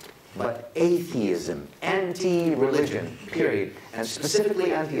anymore, but atheism, anti-religion, period, and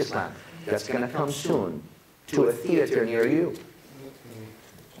specifically anti-Islam. That's going to come soon to a theater near you.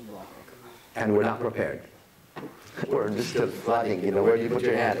 And we're not prepared. We're just still flooding, where do you put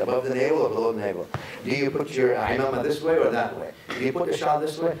your hand? Above the navel or below the navel? Do you put your imama this way or that way? Do you put the shawl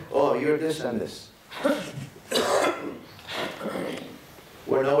this way? Oh, you're this and this.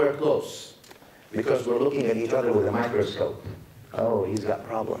 We're nowhere close. Because we're looking at each other with a microscope. Oh, he's got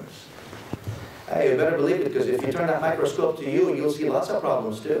problems. Hey, you better believe it, because if you turn that microscope to you, you'll see lots of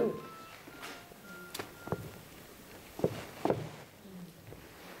problems too.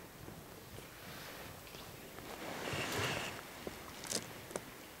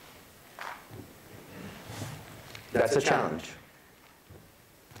 That's a challenge.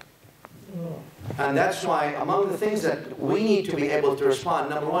 And that's why among the things that we need to be able to respond,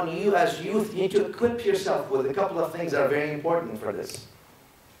 number one, you as youth need to equip yourself with a couple of things that are very important for this.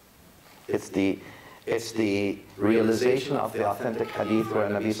 It's the realization of the authentic hadith where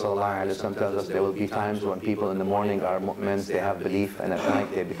Nabi sallallahu alayhi wa sallam tells us there will be times when people in the morning are mu'mins, they have belief, and at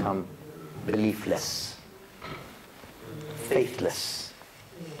night they become beliefless, faithless.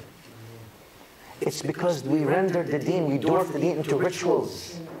 It's because we rendered the deen, we dwarfed the deen into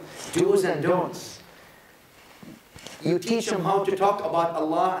rituals, do's and don'ts. You teach them how to talk about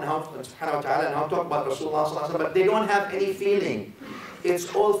Allah and how subhanahu wa ta'ala and how to talk about Rasulullah sallallahu alayhi wa sallam, but they don't have any feeling.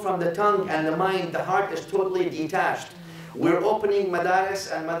 It's all from the tongue and the mind. The heart is totally detached. We're opening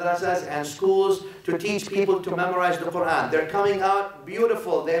madaris and madrasas and schools to teach people to memorize the Qur'an. They're coming out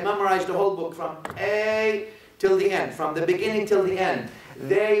beautiful. They memorize the whole book from A till the end, from the beginning till the end.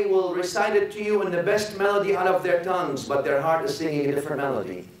 They will recite it to you in the best melody out of their tongues, but their heart is singing a different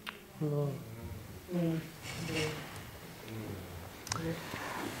melody.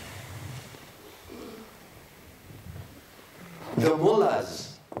 The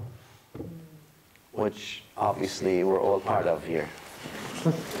mullahs, which obviously we're all part of here,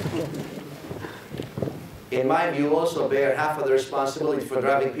 in my view also bear half of the responsibility for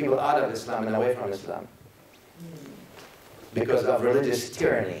driving people out of Islam and away from Islam because of religious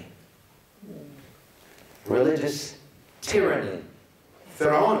tyranny. Religious tyranny.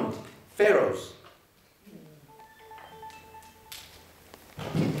 Pharaohs.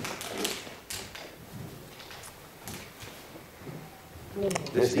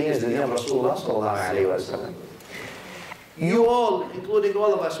 This deen is the deen of Rasulullah sallallahu alayhi wa sallam. You all, including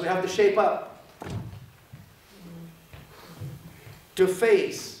all of us, we have to shape up to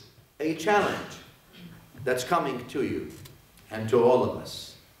face a challenge that's coming to you and to all of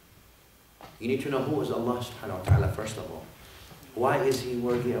us. You need to know who is Allah subhanahu wa ta'ala first of all. Why is He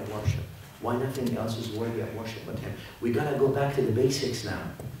worthy of worship? Why nothing else is worthy of worship but Him? We gotta go back to the basics now.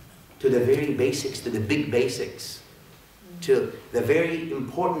 To the very basics, to the big basics. To the very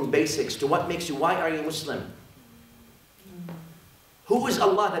important basics, to what makes you, why are you Muslim? Who is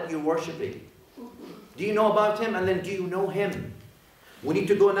Allah that you're worshipping? Do you know about Him, and then do you know Him? We need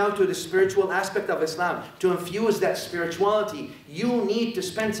to go now to the spiritual aspect of Islam. To infuse that spirituality, you need to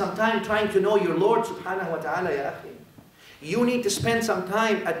spend some time trying to know your Lord subhanahu wa ta'ala, ya akhi. You need to spend some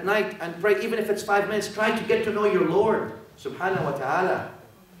time at night and pray, even if it's 5 minutes, try to get to know your Lord subhanahu wa ta'ala.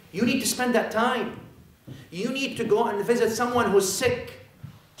 You need to spend that time. You need to go and visit someone who's sick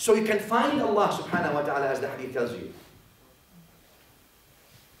so you can find Allah subhanahu wa ta'ala, as the hadith tells you.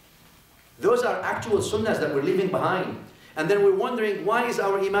 Those are actual sunnahs that we're leaving behind. And then we're wondering, why is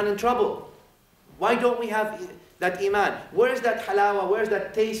our iman in trouble? Why don't we have that iman? Where is that halawa? Where is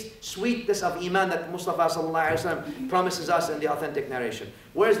that taste, sweetness of iman that Mustafa sallallahu alaihi wasallam promises us in the authentic narration?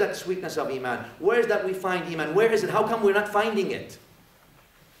 Where is that sweetness of iman? Where is that we find iman? Where is it? How come we're not finding it?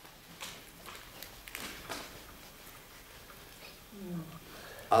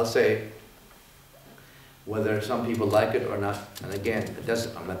 I'll say, whether some people like it or not, and again,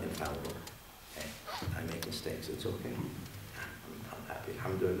 I'm not infallible. Okay? I make mistakes, it's okay. I'm happy,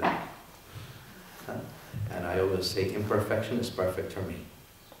 alhamdulillah. And I always say, imperfection is perfect for me.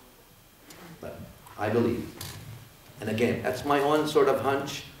 But I believe, and again, that's my own sort of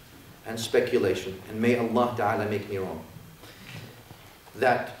hunch and speculation, and may Allah Ta'ala make me wrong,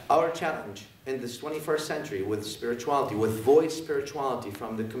 that our challenge in this 21st century with spirituality, with voice spirituality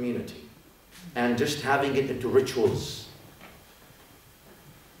from the community, and just having it into rituals,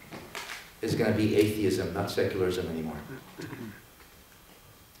 is going to be atheism, not secularism anymore.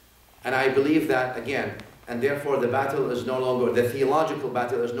 And I believe that, again, and therefore the battle is no longer, the theological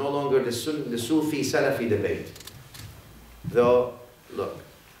battle is no longer the Sufi-Salafi debate. Though, look,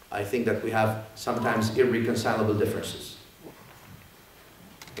 I think that we have sometimes irreconcilable differences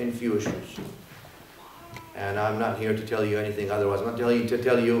in few issues. And I'm not here to tell you anything otherwise. I'm not telling you to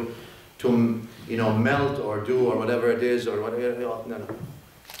tell you to, melt or do or whatever it is or whatever. No.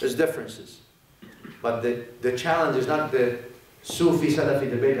 There's differences. But the challenge is not the Sufi-Salafi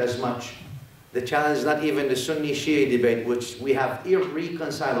debate as much. The challenge is not even the Sunni-Shia debate, which we have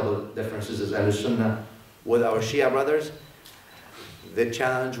irreconcilable differences as Ahl-Sunnah with our Shia brothers. The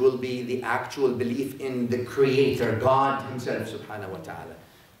challenge will be the actual belief in the Creator, God Himself, subhanahu wa ta'ala.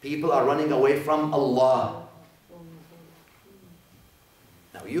 People are running away from Allah.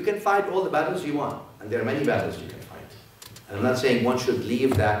 Now, you can fight all the battles you want, and there are many battles you can fight. And I'm not saying one should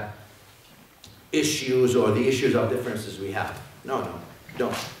leave that issues or the issues of differences we have. No,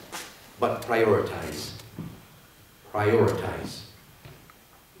 don't. But prioritize. Prioritize.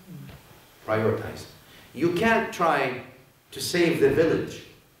 Prioritize. You can't try to save the village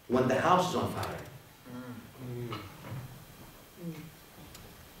when the house is on fire.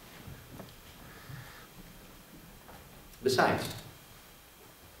 Besides,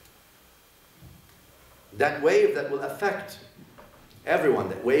 that wave that will affect everyone,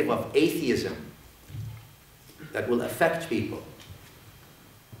 that wave of atheism that will affect people.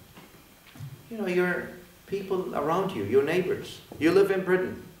 You know, your people around you, your neighbors. You live in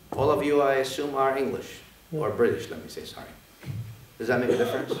Britain. All of you, I assume, are English or British, let me say, sorry. Does that make a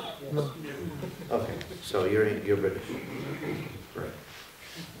difference? Yes. Okay, so you're British. Right.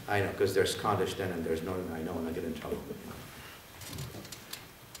 I know, because there's Scottish then and there's Northern. I know, and I get in trouble.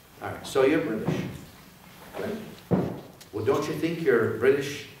 All right, so you're British. Right? Well, don't you think your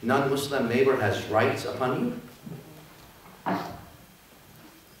British non-Muslim neighbor has rights upon you?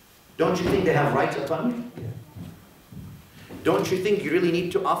 Don't you think they have rights upon you? Don't you think you really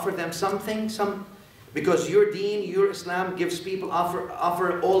need to offer them something? Because your deen, your Islam gives people,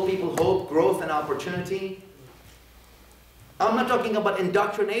 offer all people hope, growth, and opportunity. I'm not talking about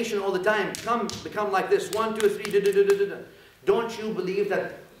indoctrination all the time. Become like this. 1, 2, 3. Don't you believe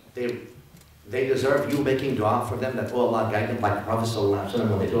that they deserve you making dua for them? That, oh Allah, guide them like the Prophet ﷺ,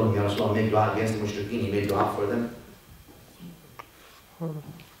 when they told him, Ya Rasulullah, make dua against the mushrikeen, he made dua for them.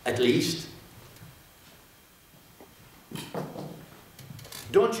 At least.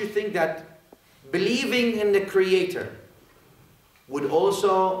 Don't you think that believing in the Creator would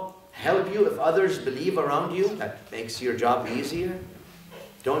also help you if others believe around you? That makes your job easier.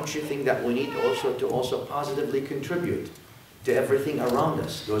 Don't you think that we need to also positively contribute to everything around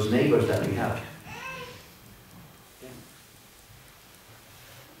us, those neighbors that we have? Yeah.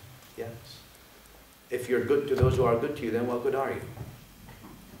 Yes. If you're good to those who are good to you, then what good are you?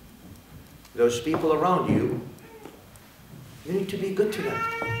 Those people around you, you need to be good to them.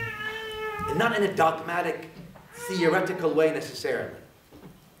 And not in a dogmatic, theoretical way necessarily,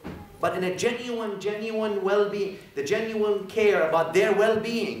 but in a genuine well-being, the genuine care about their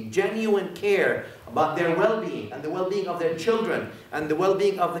well-being, genuine care about their well-being and the well-being of their children and the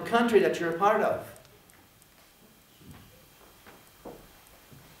well-being of the country that you're a part of.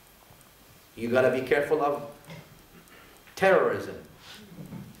 You got to be careful of terrorism.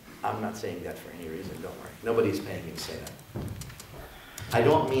 I'm not saying that for any reason, don't worry. Nobody's paying me to say that. I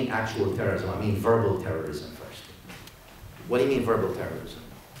don't mean actual terrorism, I mean verbal terrorism first. What do you mean verbal terrorism?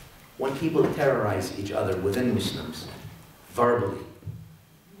 When people terrorize each other within Muslims, verbally.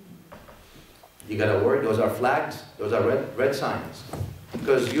 You got a word, those are flags, those are red signs.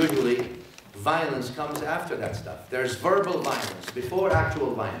 Because usually violence comes after that stuff. There's verbal violence before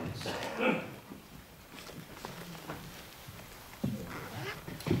actual violence.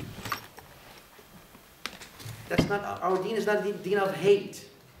 That's not, our deen is not a deen of hate.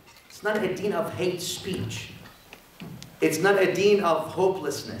 It's not a deen of hate speech. It's not a deen of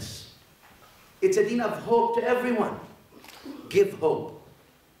hopelessness. It's a deen of hope to everyone. Give hope.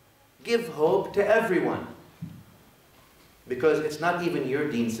 Give hope to everyone. Because it's not even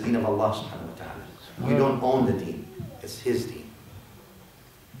your deen, it's the deen of Allah subhanahu wa ta'ala. You don't own the deen. It's His deen.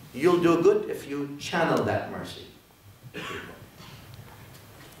 You'll do good if you channel that mercy.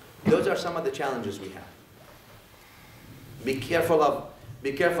 Those are some of the challenges we have. Be careful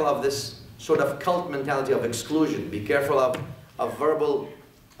of this sort of cult mentality of exclusion. Be careful of verbal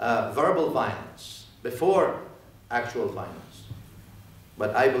violence before actual violence.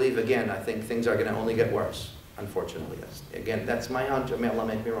 But I believe, again, I think things are going to only get worse, unfortunately. Again, that's my hunch. May Allah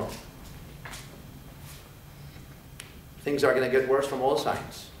make me wrong. Things are going to get worse from all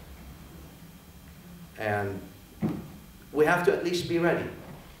sides. And we have to at least be ready.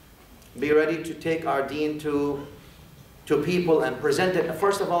 Be ready to take our deen to people and present it.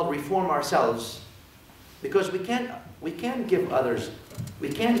 First of all, reform ourselves, because we can't give others, we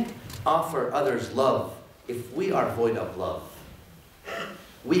can't offer others love if we are void of love.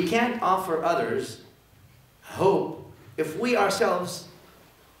 We can't offer others hope if we ourselves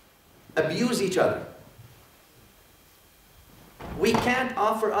abuse each other. We can't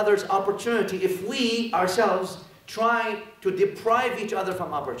offer others opportunity if we ourselves try to deprive each other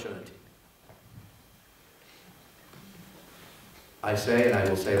from opportunity. I say, and I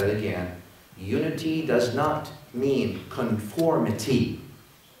will say that again, unity does not mean conformity.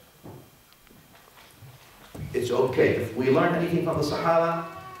 It's okay. If we learn anything from the Sahaba,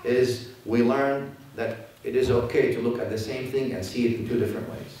 is we learn that it is okay to look at the same thing and see it in two different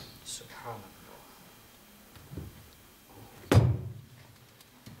ways.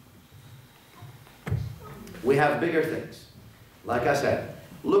 We have bigger things. Like I said,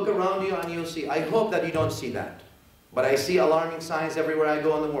 look around you and you'll see. I hope that you don't see that. But I see alarming signs everywhere I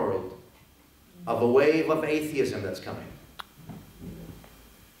go in the world of a wave of atheism that's coming.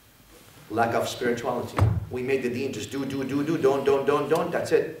 Lack of spirituality. We made the deen just do, don't,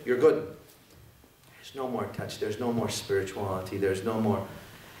 that's it, you're good. There's no more touch, there's no more spirituality, there's no more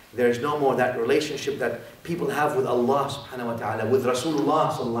that relationship that people have with Allah subhanahu wa ta'ala, with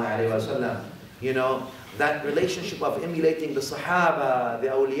Rasulullah sallallahu alayhi wa sallam. You know, that relationship of emulating the Sahaba, the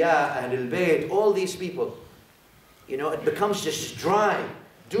awliya, Ahlul Bayt, all these people. You know, it becomes just dry.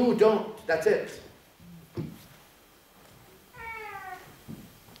 Do, don't, that's it.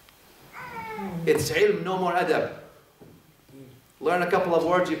 It's ilm, no more adab. Learn a couple of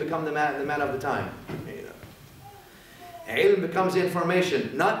words, you become the man of the time. You know. Ilm becomes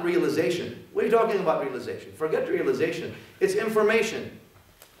information, not realization. What are you talking about realization? Forget realization. It's information.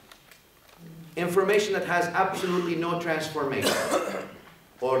 Information that has absolutely no transformation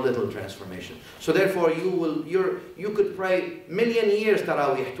or little transformation. So therefore you could pray million years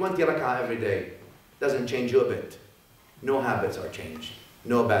Taraweeh, 20 rak'ah every day. Doesn't change you a bit. No habits are changed.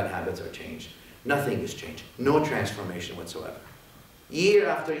 No bad habits are changed. Nothing is changed. No transformation whatsoever. Year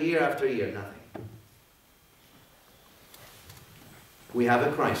after year after year, nothing. We have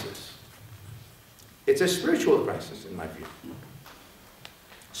a crisis. It's a spiritual crisis in my view.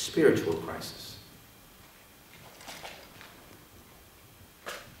 Spiritual crisis.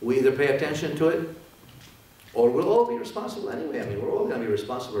 We either pay attention to it, or we'll all be responsible anyway. I mean, we're all going to be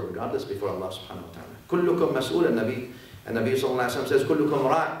responsible regardless before Allah subhanahu wa ta'ala. كُلُّكُمْ مَسْئُولًا Nabi. And Nabi sallallahu alayhi wa sallam says, كُلُّكُمْ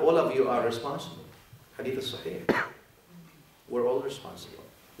رَاعٍ. All of you are responsible. Hadith al-Sahih. We're all responsible.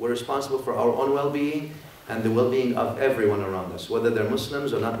 We're responsible for our own well-being and the well-being of everyone around us, whether they're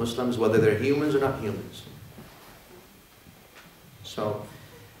Muslims or not Muslims, whether they're humans or not humans. So,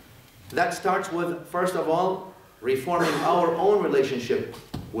 that starts with, first of all, reforming our own relationship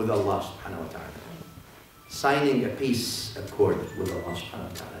with Allah subhanahu wa ta'ala. Signing a peace accord with Allah subhanahu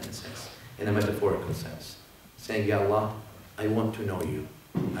wa ta'ala in a sense, in a metaphorical sense. Saying, Ya Allah, I want to know you.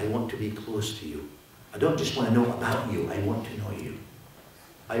 I want to be close to you. I don't just want to know about you, I want to know you.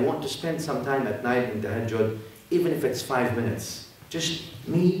 I want to spend some time at night in tahajjud, even if it's 5 minutes. Just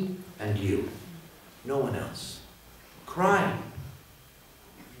me and you. No one else. Cry.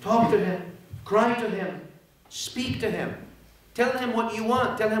 Talk to him. Cry to him. Speak to him. Tell him what you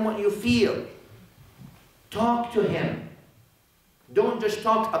want. Tell him what you feel. Talk to him. Don't just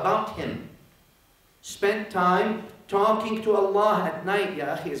talk about him. Spend time talking to Allah at night.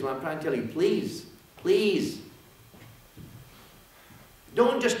 Ya akhi, is what I'm trying to tell you. Please. Please.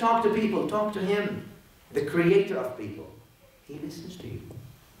 Don't just talk to people. Talk to him. The creator of people. He listens to you.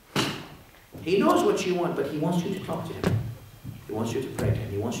 He knows what you want, but he wants you to talk to him. He wants you to pray to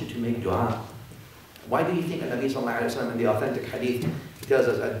him. He wants you to make dua. Why do you think Nabi sallallahu alayhi wa sallam in the authentic hadith, he tells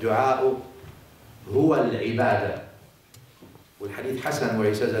us, الدعاء هو العبادة. والحديث حسن where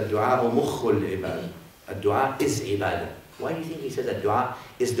he says, الدعاء مخ العبادة. الدعاء is ibadah. Why do you think he says that dua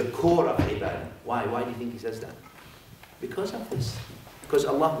is the core of ibadah? Why? Why do you think he says that? Because of this. Because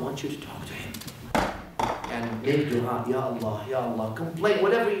Allah wants you to talk to him. And make dua, Ya Allah, Ya Allah. Complain,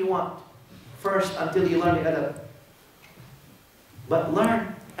 whatever you want. First, until you learn the adab. But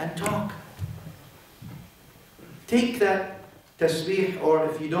learn and talk. Take that tasbih, or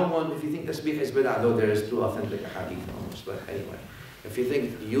if you don't want, if you think tasbih is bid'ah, though there is two authentic hadith almost, but anyway. If you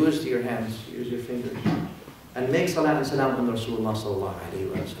think, use your hands, use your fingers. And make salat and salam on Rasulullah sallallahu alayhi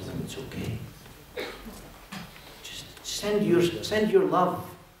wa sallam. It's okay. Just send your love.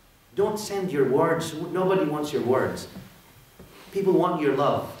 Don't send your words. Nobody wants your words. People want your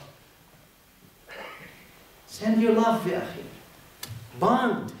love. Send your love, ya akhi.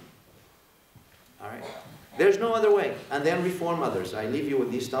 Bond. Alright? There's no other way. And then reform others. I leave you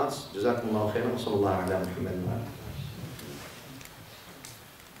with these thoughts. Jazakumullahu khairan. Sallallahu ala Muhammad wa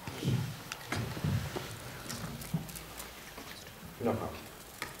No problem.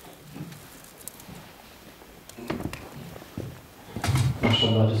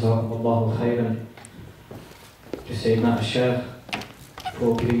 MashaAllah, Jazakumullahu khairan. To Sayyidina al-Shaykh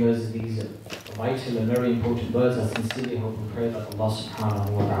for giving us these vital and very important words. I sincerely hope and pray that Allah subhanahu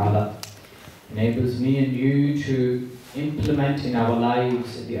wa ta'ala enables me and you to implement in our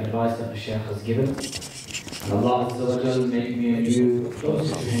lives the advice that the Shaykh has given. And Allah Azza wa Jal make me and you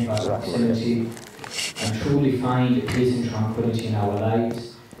closer to Him by proximity and truly find peace and tranquility in our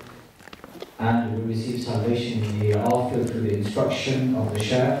lives. And we receive salvation in the hereafter through the instruction of the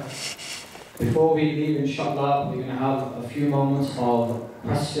Shaykh. Before we leave, inshallah, we're going to have a few moments of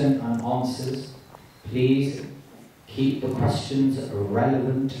question and answers. Please keep the questions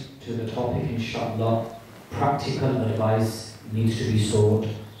relevant to the topic, inshallah. Practical advice needs to be sought.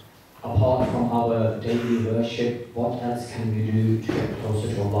 Apart from our daily worship, what else can we do to get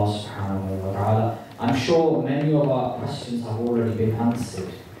closer to Allah subhanahu wa ta'ala? I'm sure many of our questions have already been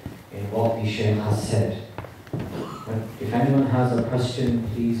answered in what the Shaykh has said. But if anyone has a question,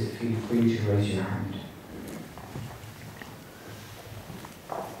 please feel free to raise your hand.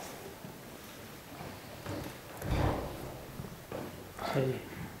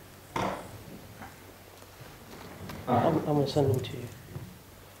 I'm going to send them to you.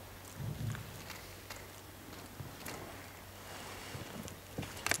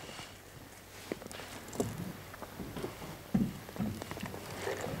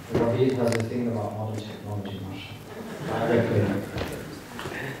 Ravid has a thing about modern technology, mashallah.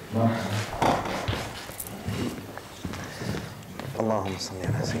 اللهم صل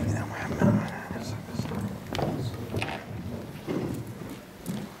على سيدنا محمد وعلى آله وصحبه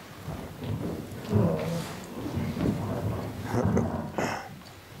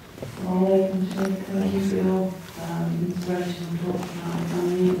Thank you for your inspirational talk tonight. I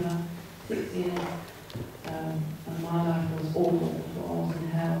mean, 6 years and my life was awful, so I was in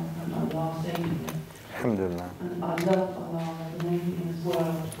hell, and my last day here. Alhamdulillah. And I loved Allah, the main in His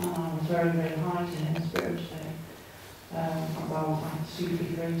world, and I was very, very high to Him spiritually. I was like stupid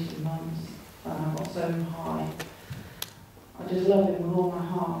for 18 months, and I got so high. I just love Him with all my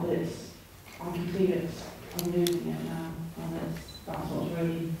heart, but I can feel I'm losing it now, and that's what's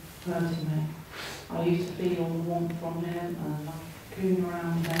really hurting me. I used to feel all the warmth from Him and like coon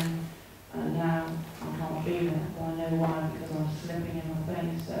around Him, and now I can't feel it. Well, I know why, because I'm slipping in my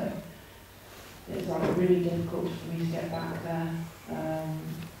face. So it's like really difficult for me to get back there.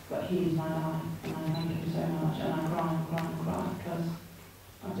 But He's my life, and I thank Him so much. And I cry because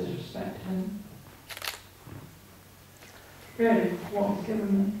I just respect Him. Really, what He's given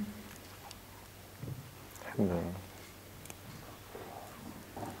me. Alhamdulillah.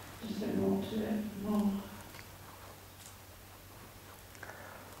 Just don't know what to do more.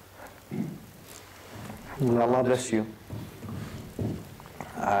 Allah bless you.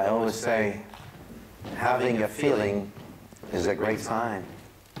 I always say, having a feeling is a great sign.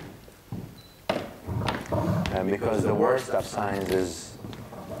 And because the worst of signs is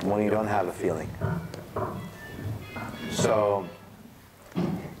when you don't have a feeling. So,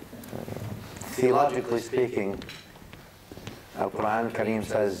 theologically speaking, Al-Qur'an al-Kareem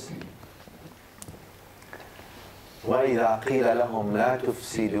says, وَإِذَا قِيلَ لَهُمْ لَا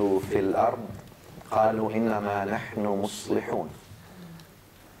تُفْسِدُوا فِي الْأَرْضِ قَالُوا إِنَّمَا نَحْنُ مُصْلِحُونَ.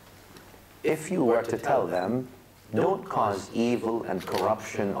 If you were to tell them, don't cause evil and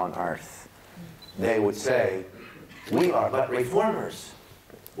corruption on earth, they would say, we are but reformers.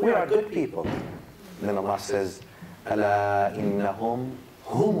 We are good people. Then Allah says, أَلَا إِنَّهُمْ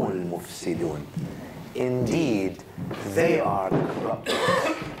هُمُ الْمُفْسِدُونَ. Indeed, they are the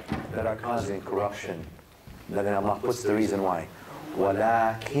corruptors that are causing corruption. Then Allah puts the reason why.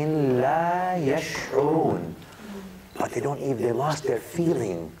 وَلَكِنْ لَا يَشْعُرُونَ. But they lost their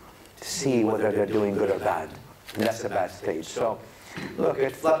feeling to see whether they're doing good or bad. And that's a bad stage. So, look,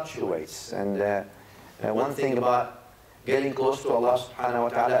 it fluctuates. And one thing about getting close to Allah subhanahu wa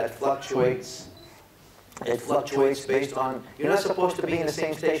ta'ala, it fluctuates. It fluctuates based on, you're not supposed to be in the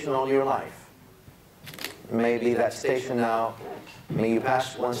same station all your life. Maybe that station now, you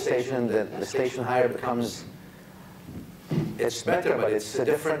pass one station, the station higher becomes, it's better, but it's a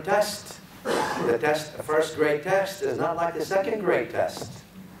different test. The first grade test is not like the second grade test.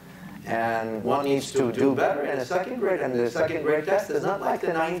 And one needs to do better in the second grade, and the second grade test is not like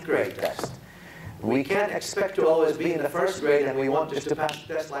the 9th grade test. We can't expect to always be in the first grade and we want just to pass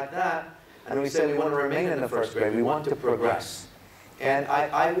the test like that, and we say we want to remain in the first grade. We want to progress. And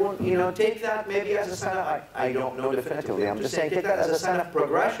I won't, take that maybe as a sign of, I don't know definitively, I'm just saying take that as a sign of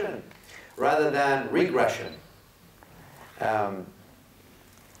progression rather than regression.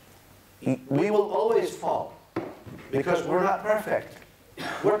 We will always fall because we're not perfect.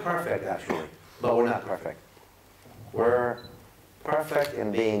 We're perfect actually, but we're not perfect. We're perfect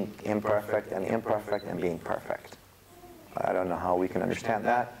in being imperfect and imperfect in being perfect. I don't know how we can understand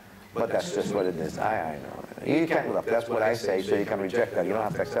that, but that's just what it is. I know. You can't look. That's what I say, so you can reject that. You don't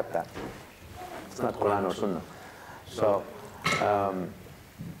have to accept that. It's not Qur'an or Sunnah. So,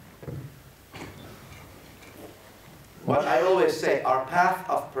 but I always say our path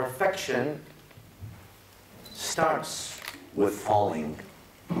of perfection starts with falling,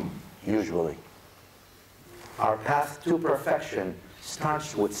 usually. Our path to perfection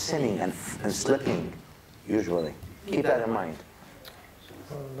starts with sinning and slipping, usually. Keep that in mind.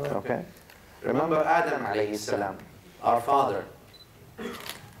 Okay? Remember Adam alayhi salam, our father.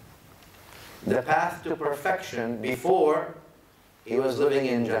 The path to perfection before he was living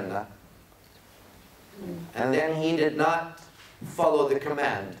in Jannah. And then he did not follow the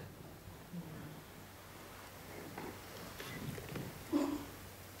command.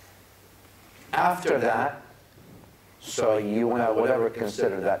 After that, so you want to whatever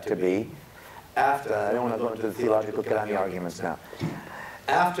consider that to be. After that, I don't want to go into the theological Kalami arguments now.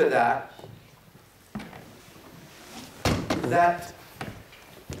 After that, that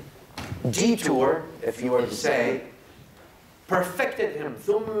detour, if you were to say, perfected him.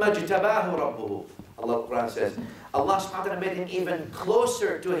 ثُمَّ اجْتَبَاهُ رَبُّهُ. Allah Qur'an says, Allah subhanahu wa ta'ala made him even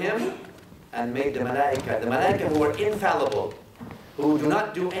closer to him and made the malaika who were infallible, who do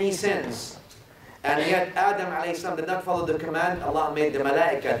not do any sins. And yet Adam alayhi salam did not follow the command. Allah made the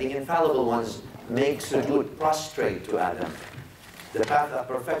malaika, the infallible ones, make sujood, prostrate to Adam. The path of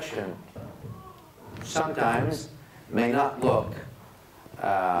perfection sometimes may not look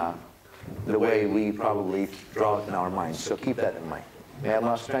the way we probably draw it in our minds. So keep that in mind. May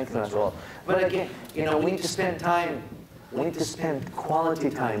Allah strengthen us all. But again, you know, we need to spend time, we need to spend quality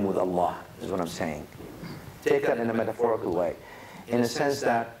time with Allah, is what I'm saying. Take that in a metaphorical way. In the sense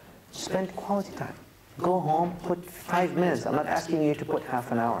that, spend quality time. Go home, put 5 minutes. I'm not asking you to put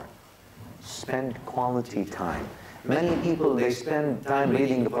half an hour. Spend quality time. Many people, they spend time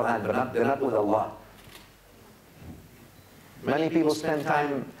reading the Qur'an, but they're not with Allah. Many people spend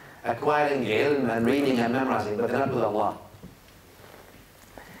time acquiring ilm and reading and memorizing, but they're not with Allah.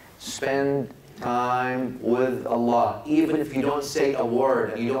 Spend time with Allah, even if you don't say a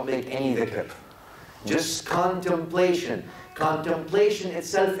word and you don't make any dhikr. Just contemplation. Contemplation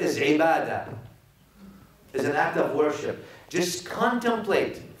itself is ibadah, is an act of worship. Just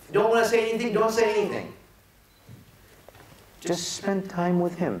contemplate. If you don't want to say anything, don't say anything. Just spend time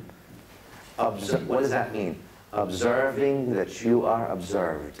with Him. What does that mean? Observing that you are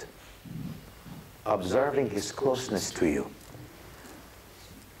observed. Observing His closeness to you.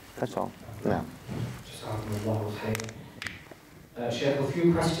 That's all. Now. Shaykh, a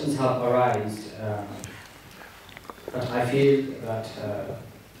few questions have arisen, but I feel that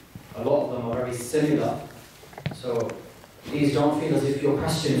a lot of them are very similar. So please don't feel as if your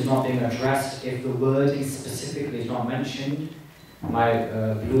question is not being addressed if the wording specifically is not mentioned. My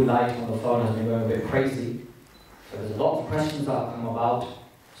blue light on the phone has been going a bit crazy. So there's a lot of questions that have come about.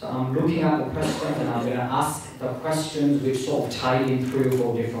 So I'm looking at the questions and I'm going to ask the questions which sort of tie in 3 or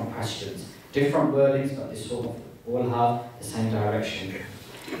 4 different questions. Different wordings, but they sort of all have the same direction.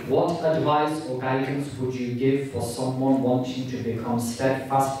 What advice or guidance would you give for someone wanting to become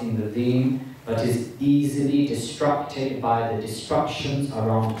steadfast in the deen, but is easily distracted by the distractions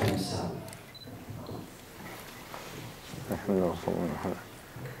around themselves?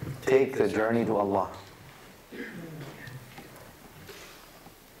 Take the journey to Allah.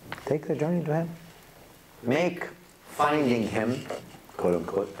 Take the journey to Him. Make finding Him, quote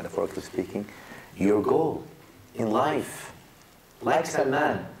unquote, metaphorically speaking, your goal in life. Like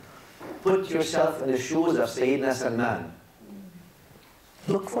Salman. Put yourself in the shoes of Sayyidina Salman.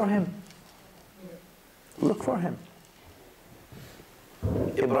 Look for him. Look for him.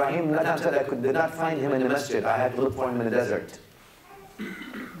 Ibrahim said, I did not find him in the masjid. I had to look for him in the desert.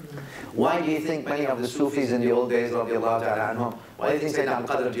 Why do you think many of the Sufis in the old days, radiallahu ta'ala anhum, why do you think Sayyidina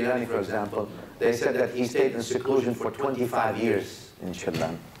al-Qadr Jilani, for example, they said that he stayed in seclusion for 25 years in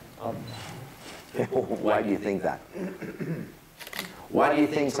Shiblan? Why do you think that? Why do you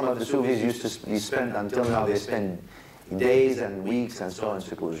think some of the Sufis used to be spent, until now they spend days and weeks and so on in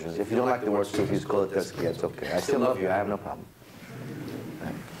seclusions? If you don't like the word Sufis, call it tazkiyah, it's okay. I still love you, I have no problem.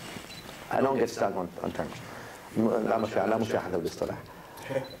 I don't get stuck on terms.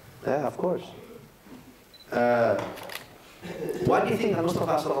 Yeah, of course. Why do you think that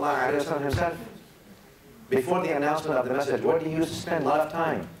Mustafa sallallahu alayhi wa sallam himself, before the announcement of the message, where did he used to spend a lot of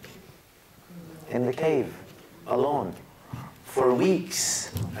time? In the cave, alone, for weeks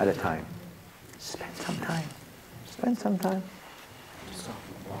at a time. Spend some time. Spend some time.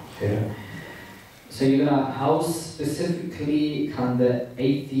 Yeah. So you're gonna, how specifically can the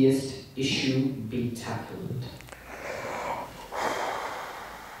atheist issue be tackled?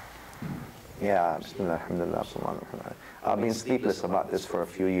 Yeah, bismillah, alhamdulillah, alhamdulillah. I've been sleepless about this for a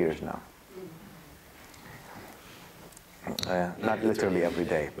few years now. Not literally every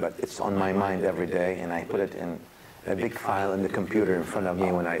day, but it's on my mind every day, and I put it in a big file in the computer in front of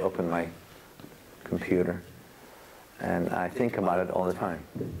me when I open my computer. And I think about it all the time.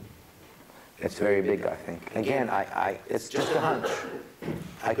 It's very big, I think. Again, it's just a hunch.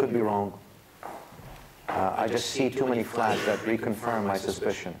 I could be wrong. I just see too many flags that reconfirm my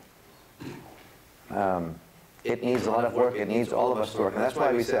suspicion. It needs a lot of work. It needs all of us to work. And that's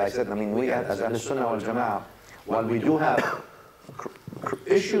why we said, we as al-Sunnah wal Jama'ah, while we do have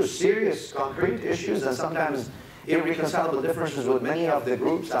issues, serious, concrete issues, and sometimes irreconcilable differences with many of the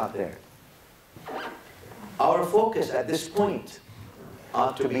groups out there, our focus at this point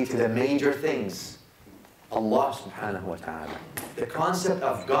ought to be to the major things. Allah subhanahu wa ta'ala. The concept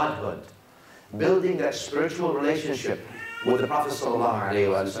of Godhood. Building that spiritual relationship with the Prophet sallallahu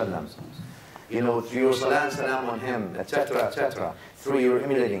alayhi wa sallam. You know, through your salam on him, etc., etc., through your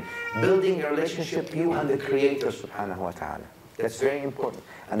emulating. Building a relationship, you and the Creator subhanahu wa ta'ala. That's very important.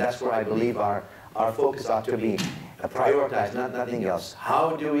 And that's where I believe our focus ought to be. Prioritize, nothing else.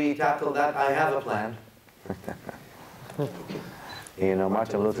 How do we tackle that? I have a plan. You know,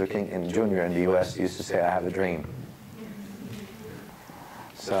 Martin Luther King Jr. in the U.S. used to say, I have a dream.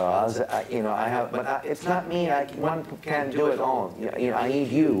 So, I have, but it's not me. One can't do it all. You know, I need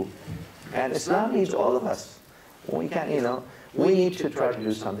you. And Islam needs all of us. We can't, you know, we need to try to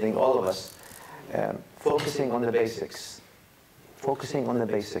do something, all of us, focusing on the basics. Focusing on the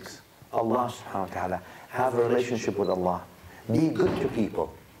basics. Allah subhanahu wa ta'ala. Have a relationship with Allah. Be good to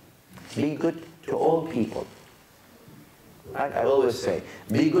people. Be good to all people. I always say,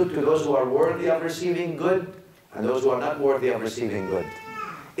 be good to those who are worthy of receiving good and those who are not worthy of receiving good.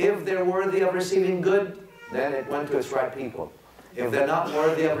 If they're worthy of receiving good, then it went to its right people. If they're not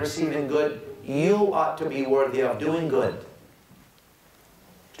worthy of receiving good, you ought to be worthy of doing good.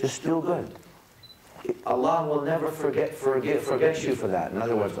 Just do good. Allah will never forget you for that. In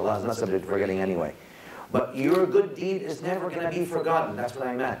other words, Allah is not subject to forgetting anyway. But your good deed is never going to be forgotten. That's what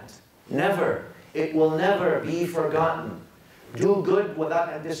I meant. Never. It will never be forgotten. Do good without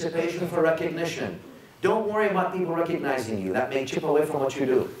anticipation for recognition. Don't worry about people recognizing you. That may chip away from what you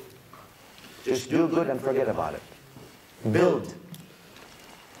do. Just do good and forget about it. Build.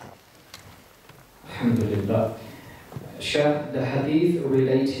 Alhamdulillah. Shaykh, the hadith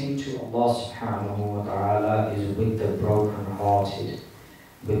relating to Allah subhanahu wa ta'ala is with the broken-hearted,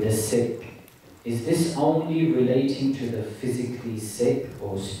 with the sick. Is this only relating to the physically sick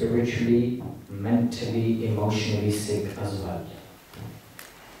or spiritually, mentally, emotionally sick as well?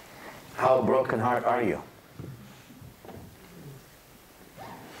 How broken heart are you?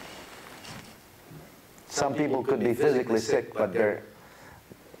 Some people could be physically sick, but their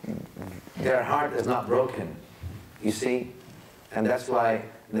heart is not broken. You see? And that's why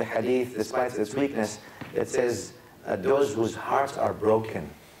the hadith, despite its weakness, it says, those whose hearts are broken.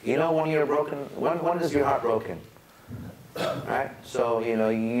 You know when you're broken, when is your heart broken? Right? So, you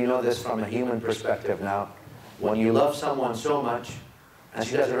know this from a human perspective now. When you love someone so much, and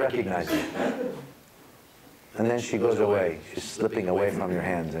she doesn't recognize you. And then she goes away. She's slipping away from your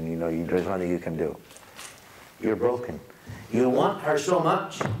hands, and there's nothing you can do. You're broken. You want her so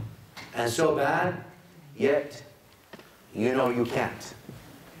much, and so bad, yet you know you can't.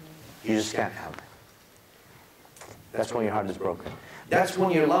 You just can't have her. That's when your heart is broken. That's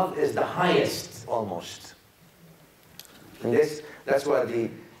when your love is the highest, almost. And that's why the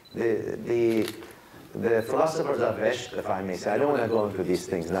philosophers of ishq, if I may say, I don't want to go into these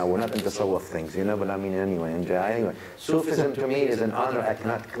things now, we're not into tasawwuf things, but I mean anyway. Sufism to me is an honor I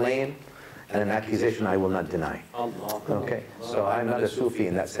cannot claim, and an accusation I will not deny. Okay, so I'm not a Sufi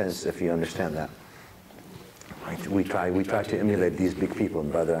in that sense, if you understand that. We try to emulate these big people,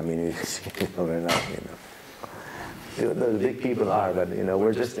 brother. I mean, we're not, The big people are, but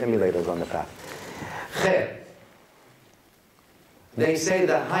we're just emulators on the path. Khair. They say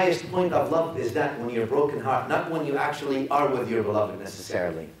the highest point of love is that when you're broken heart, not when you actually are with your beloved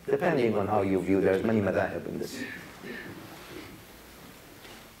necessarily. Depending on how you view, there's many madhahib in this.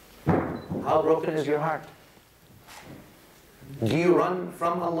 How broken is your heart? Do you run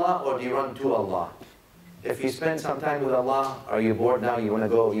from Allah or do you run to Allah? If you spend some time with Allah, are you bored now? You want to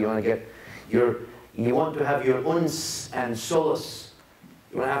go, you want to have your uns and solace.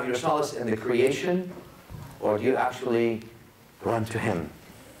 You want to have your solace in the creation, or do you actually run to Him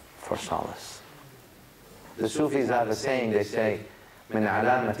for solace? The Sufis have a saying, they say, من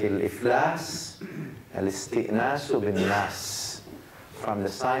علامة الإفلاس الاستئناس بالناس. From the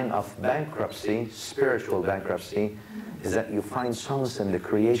sign of bankruptcy, spiritual bankruptcy, is that you find solace in the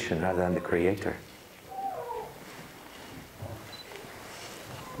creation rather than the Creator.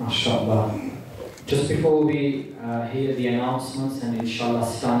 MashaAllah. Just before we hear the announcements and inshallah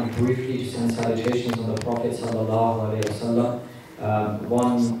stand briefly to send salutations on the Prophet sallallahu alaihi wasallam,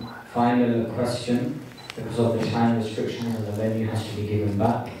 one final question because of the time restrictions and the venue has to be given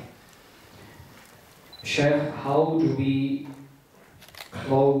back. Shaykh, how do we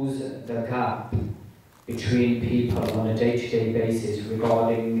close the gap between people on a day-to-day basis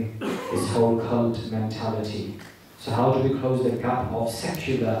regarding this whole cult mentality? So how do we close the gap of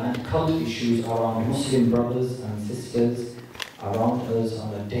secular and cult issues around Muslim brothers and sisters around us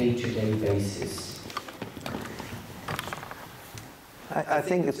on a day-to-day basis? I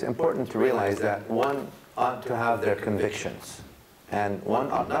think it's important to realize that one ought to have their convictions. And one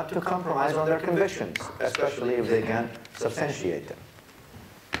ought not to compromise on their convictions, especially if they can substantiate them.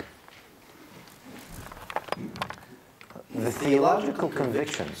 The theological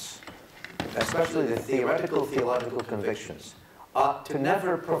convictions, especially the theoretical theological convictions, ought to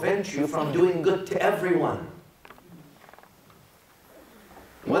never prevent you from doing good to everyone.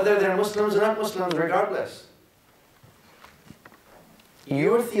 Whether they're Muslims or not Muslims, regardless.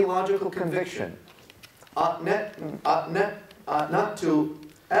 Your theological conviction ought not to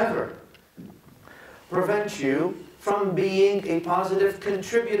ever prevent you from being a positive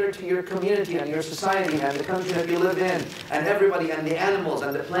contributor to your community and your society and the country that you live in, and everybody, and the animals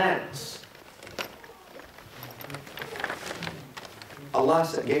and the plants. Allah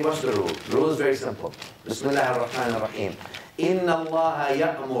gave us the rule. The rule is very simple. Bismillah ar-Rahman ar-Rahim. Inna Allah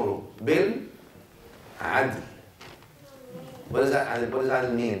ya'muru bil adl. What does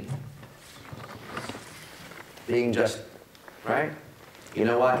that mean? Being just, right? You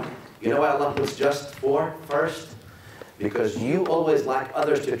know what? You know what Allah puts just for first? Because you always like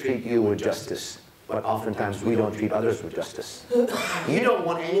others to treat you with justice. But oftentimes we don't treat others with justice. You don't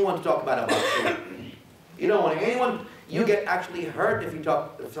want anyone to talk bad about you. You don't want anyone, you get actually hurt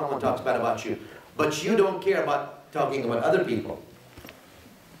if someone talks bad about you. But you don't care about talking about other people.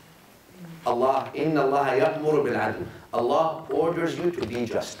 Allah, inna Allah ya'muru bil adl. Allah orders you to be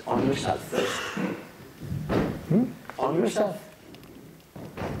just on yourself first. On yourself.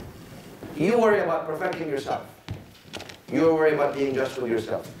 You worry about perfecting yourself. You worry about being just with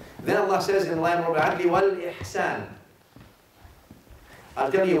yourself. Then Allah says in line bil adli wal ihsan.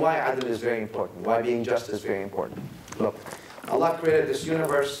 I'll tell you why adl is very important, why being just is very important. Look, Allah created this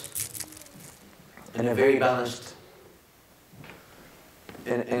universe in a very balanced,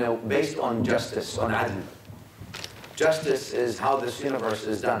 based on justice, on adl. Justice is how this universe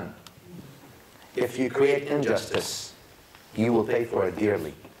is done. If you create injustice, you will pay for it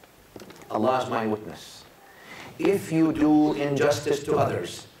dearly. Allah is my witness. If you do injustice to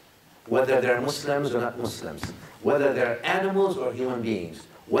others, whether they're Muslims or not Muslims, whether they're animals or human beings,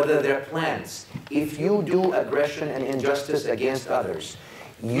 whether they're plants, if you do aggression and injustice against others,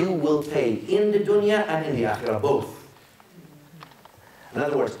 you will pay in the dunya and in the akhirah, both. In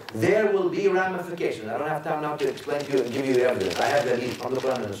other words, there will be ramifications. I don't have time now to explain to you and give you the evidence. I have that from the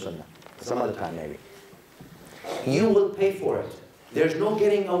Qur'an and the Sunnah. Some other time maybe. You will pay for it. There's no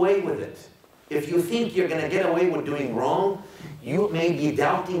getting away with it. If you think you're going to get away with doing wrong, you may be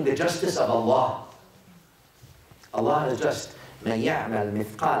doubting the justice of Allah. Allah is just. مَنْ يَعْمَلْ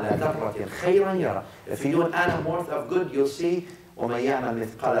مِثْقَالَ ذَرَّةٍ خَيْرًا يَرَى. If you do an atom worth of good, you'll see. وَمَنْ يَعْمَلْ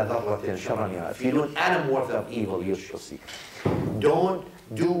مِثْقَالَ ذَرَّةٍ شَرًّا يَرَى. If you do an atom worth of evil, you shall see. Don't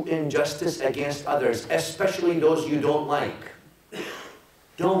do injustice against others, especially those you don't like.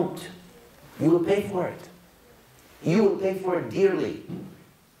 Don't. You will pay for it. You will pay for it dearly.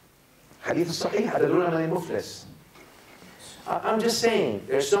 Hadith sahih, adaduna min muflis. I'm just saying,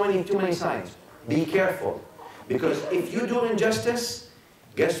 there's too many signs. Be careful. Because if you do injustice,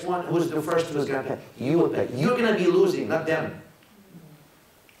 guess what? Who's the first who's going to pay? You will pay. You're going to be losing, not them.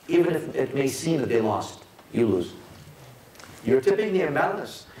 Even if it may seem that they lost, you lose. You're tipping the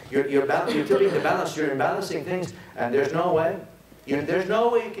imbalance. You're tipping the balance. You're imbalancing things, and there's no way. There's no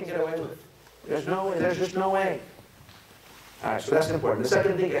way you can get away with it. There's no way. There's just no way. All right, so that's important. The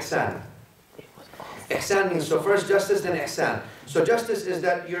second thing, ihsan. Ihsan means, so first justice, then ihsan. So justice is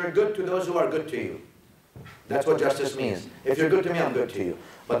that you're good to those who are good to you. That's what justice means. If you're good to me, I'm good to you.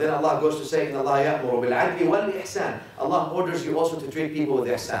 But then Allah goes to say, إِنَّ اللَّهَ يَأْمُرُ بِالْعَدْلِ وَالْإِحْسَانِ. Allah orders you also to treat people with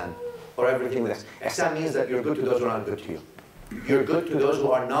ihsan, or everything with ihsan. Ihsan means that you're good to those who are not good to you. You're good to those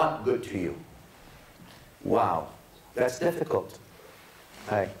who are not good to you. Wow, that's difficult.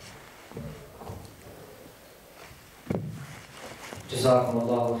 Hi.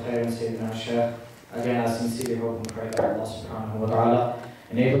 Jazakumullahu khairan, Sayyidina Shaykh. Again, I sincerely hope and pray that Allah subhanahu wa ta'ala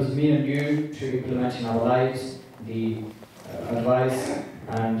enables me and you to implement in our lives the advice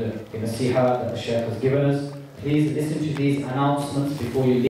and the nasiha that the Shaykh has given us. Please listen to these announcements before you leave.